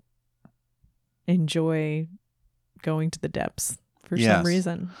do enjoy going to the depths for some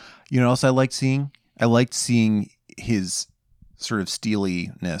reason. You know what else I liked seeing? I liked seeing his sort of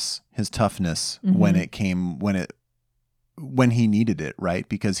steeliness, his toughness when he needed it, right?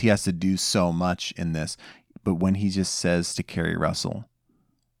 Because he has to do so much in this. But when he just says to Carrie Russell,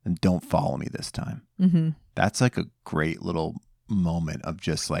 and don't follow me this time, that's like a great little moment of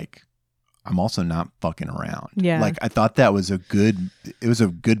just like, I'm also not fucking around. Yeah. Like I thought that was a good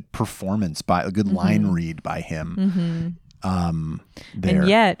performance by a good line read by him. There. And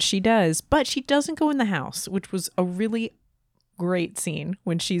yet she does, but she doesn't go in the house, which was a really great scene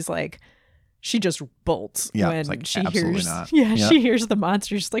when she's like, she just bolts when like, she absolutely hears, not. She hears the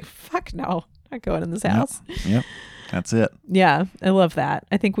monster. She's like, fuck no, not going in this house. Yep. That's it. Yeah. I love that.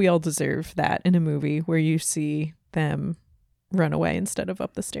 I think we all deserve that in a movie where you see them run away instead of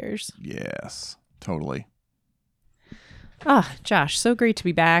up the stairs. Yes, totally. Josh, so great to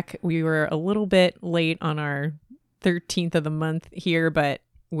be back. We were a little bit late on our 13th of the month here, but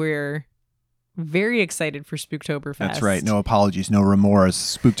we're very excited for Spooktoberfest. That's right. No apologies, no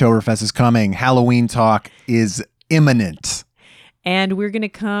remorse. Spooktoberfest is coming. Halloween talk is imminent. And we're going to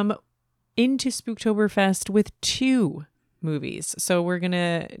come into Spooktoberfest with 2 movies. So we're going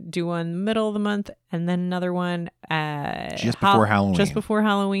to do one middle of the month and then another one just before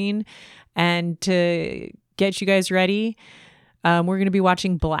Halloween. And to get you guys ready, we're going to be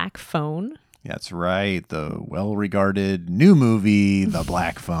watching Black Phone. That's right. The well-regarded new movie, The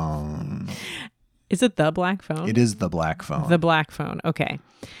Black Phone. Is it The Black Phone? It is The Black Phone. The Black Phone. Okay.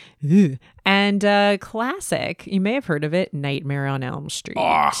 Ew. And classic, you may have heard of it, Nightmare on Elm Street.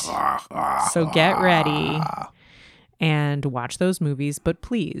 So get ready and watch those movies, but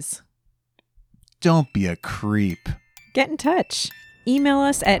please, don't be a creep. Get in touch. Email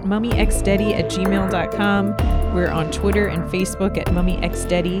us at mummyxdaddy@gmail.com. We're on Twitter and Facebook at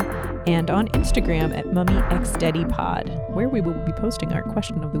mummyxdaddy and on Instagram at mummyxdaddypod, where we will be posting our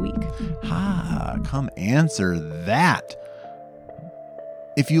question of the week. Come answer that.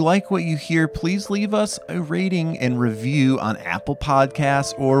 If you like what you hear, please leave us a rating and review on Apple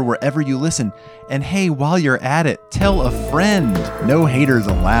Podcasts or wherever you listen. And hey, while you're at it, tell a friend. No haters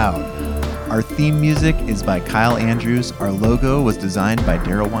allowed. Our theme music is by Kyle Andrews. Our logo was designed by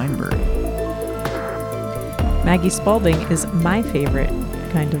Daryl Weinberg. Maggie Spalding is my favorite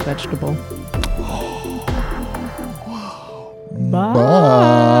kind of vegetable. Bye.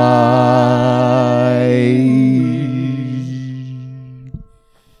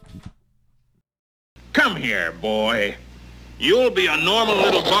 Come here, boy. You'll You'll be a normal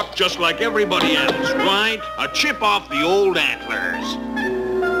little buck just like everybody else, right? A chip off the old antlers.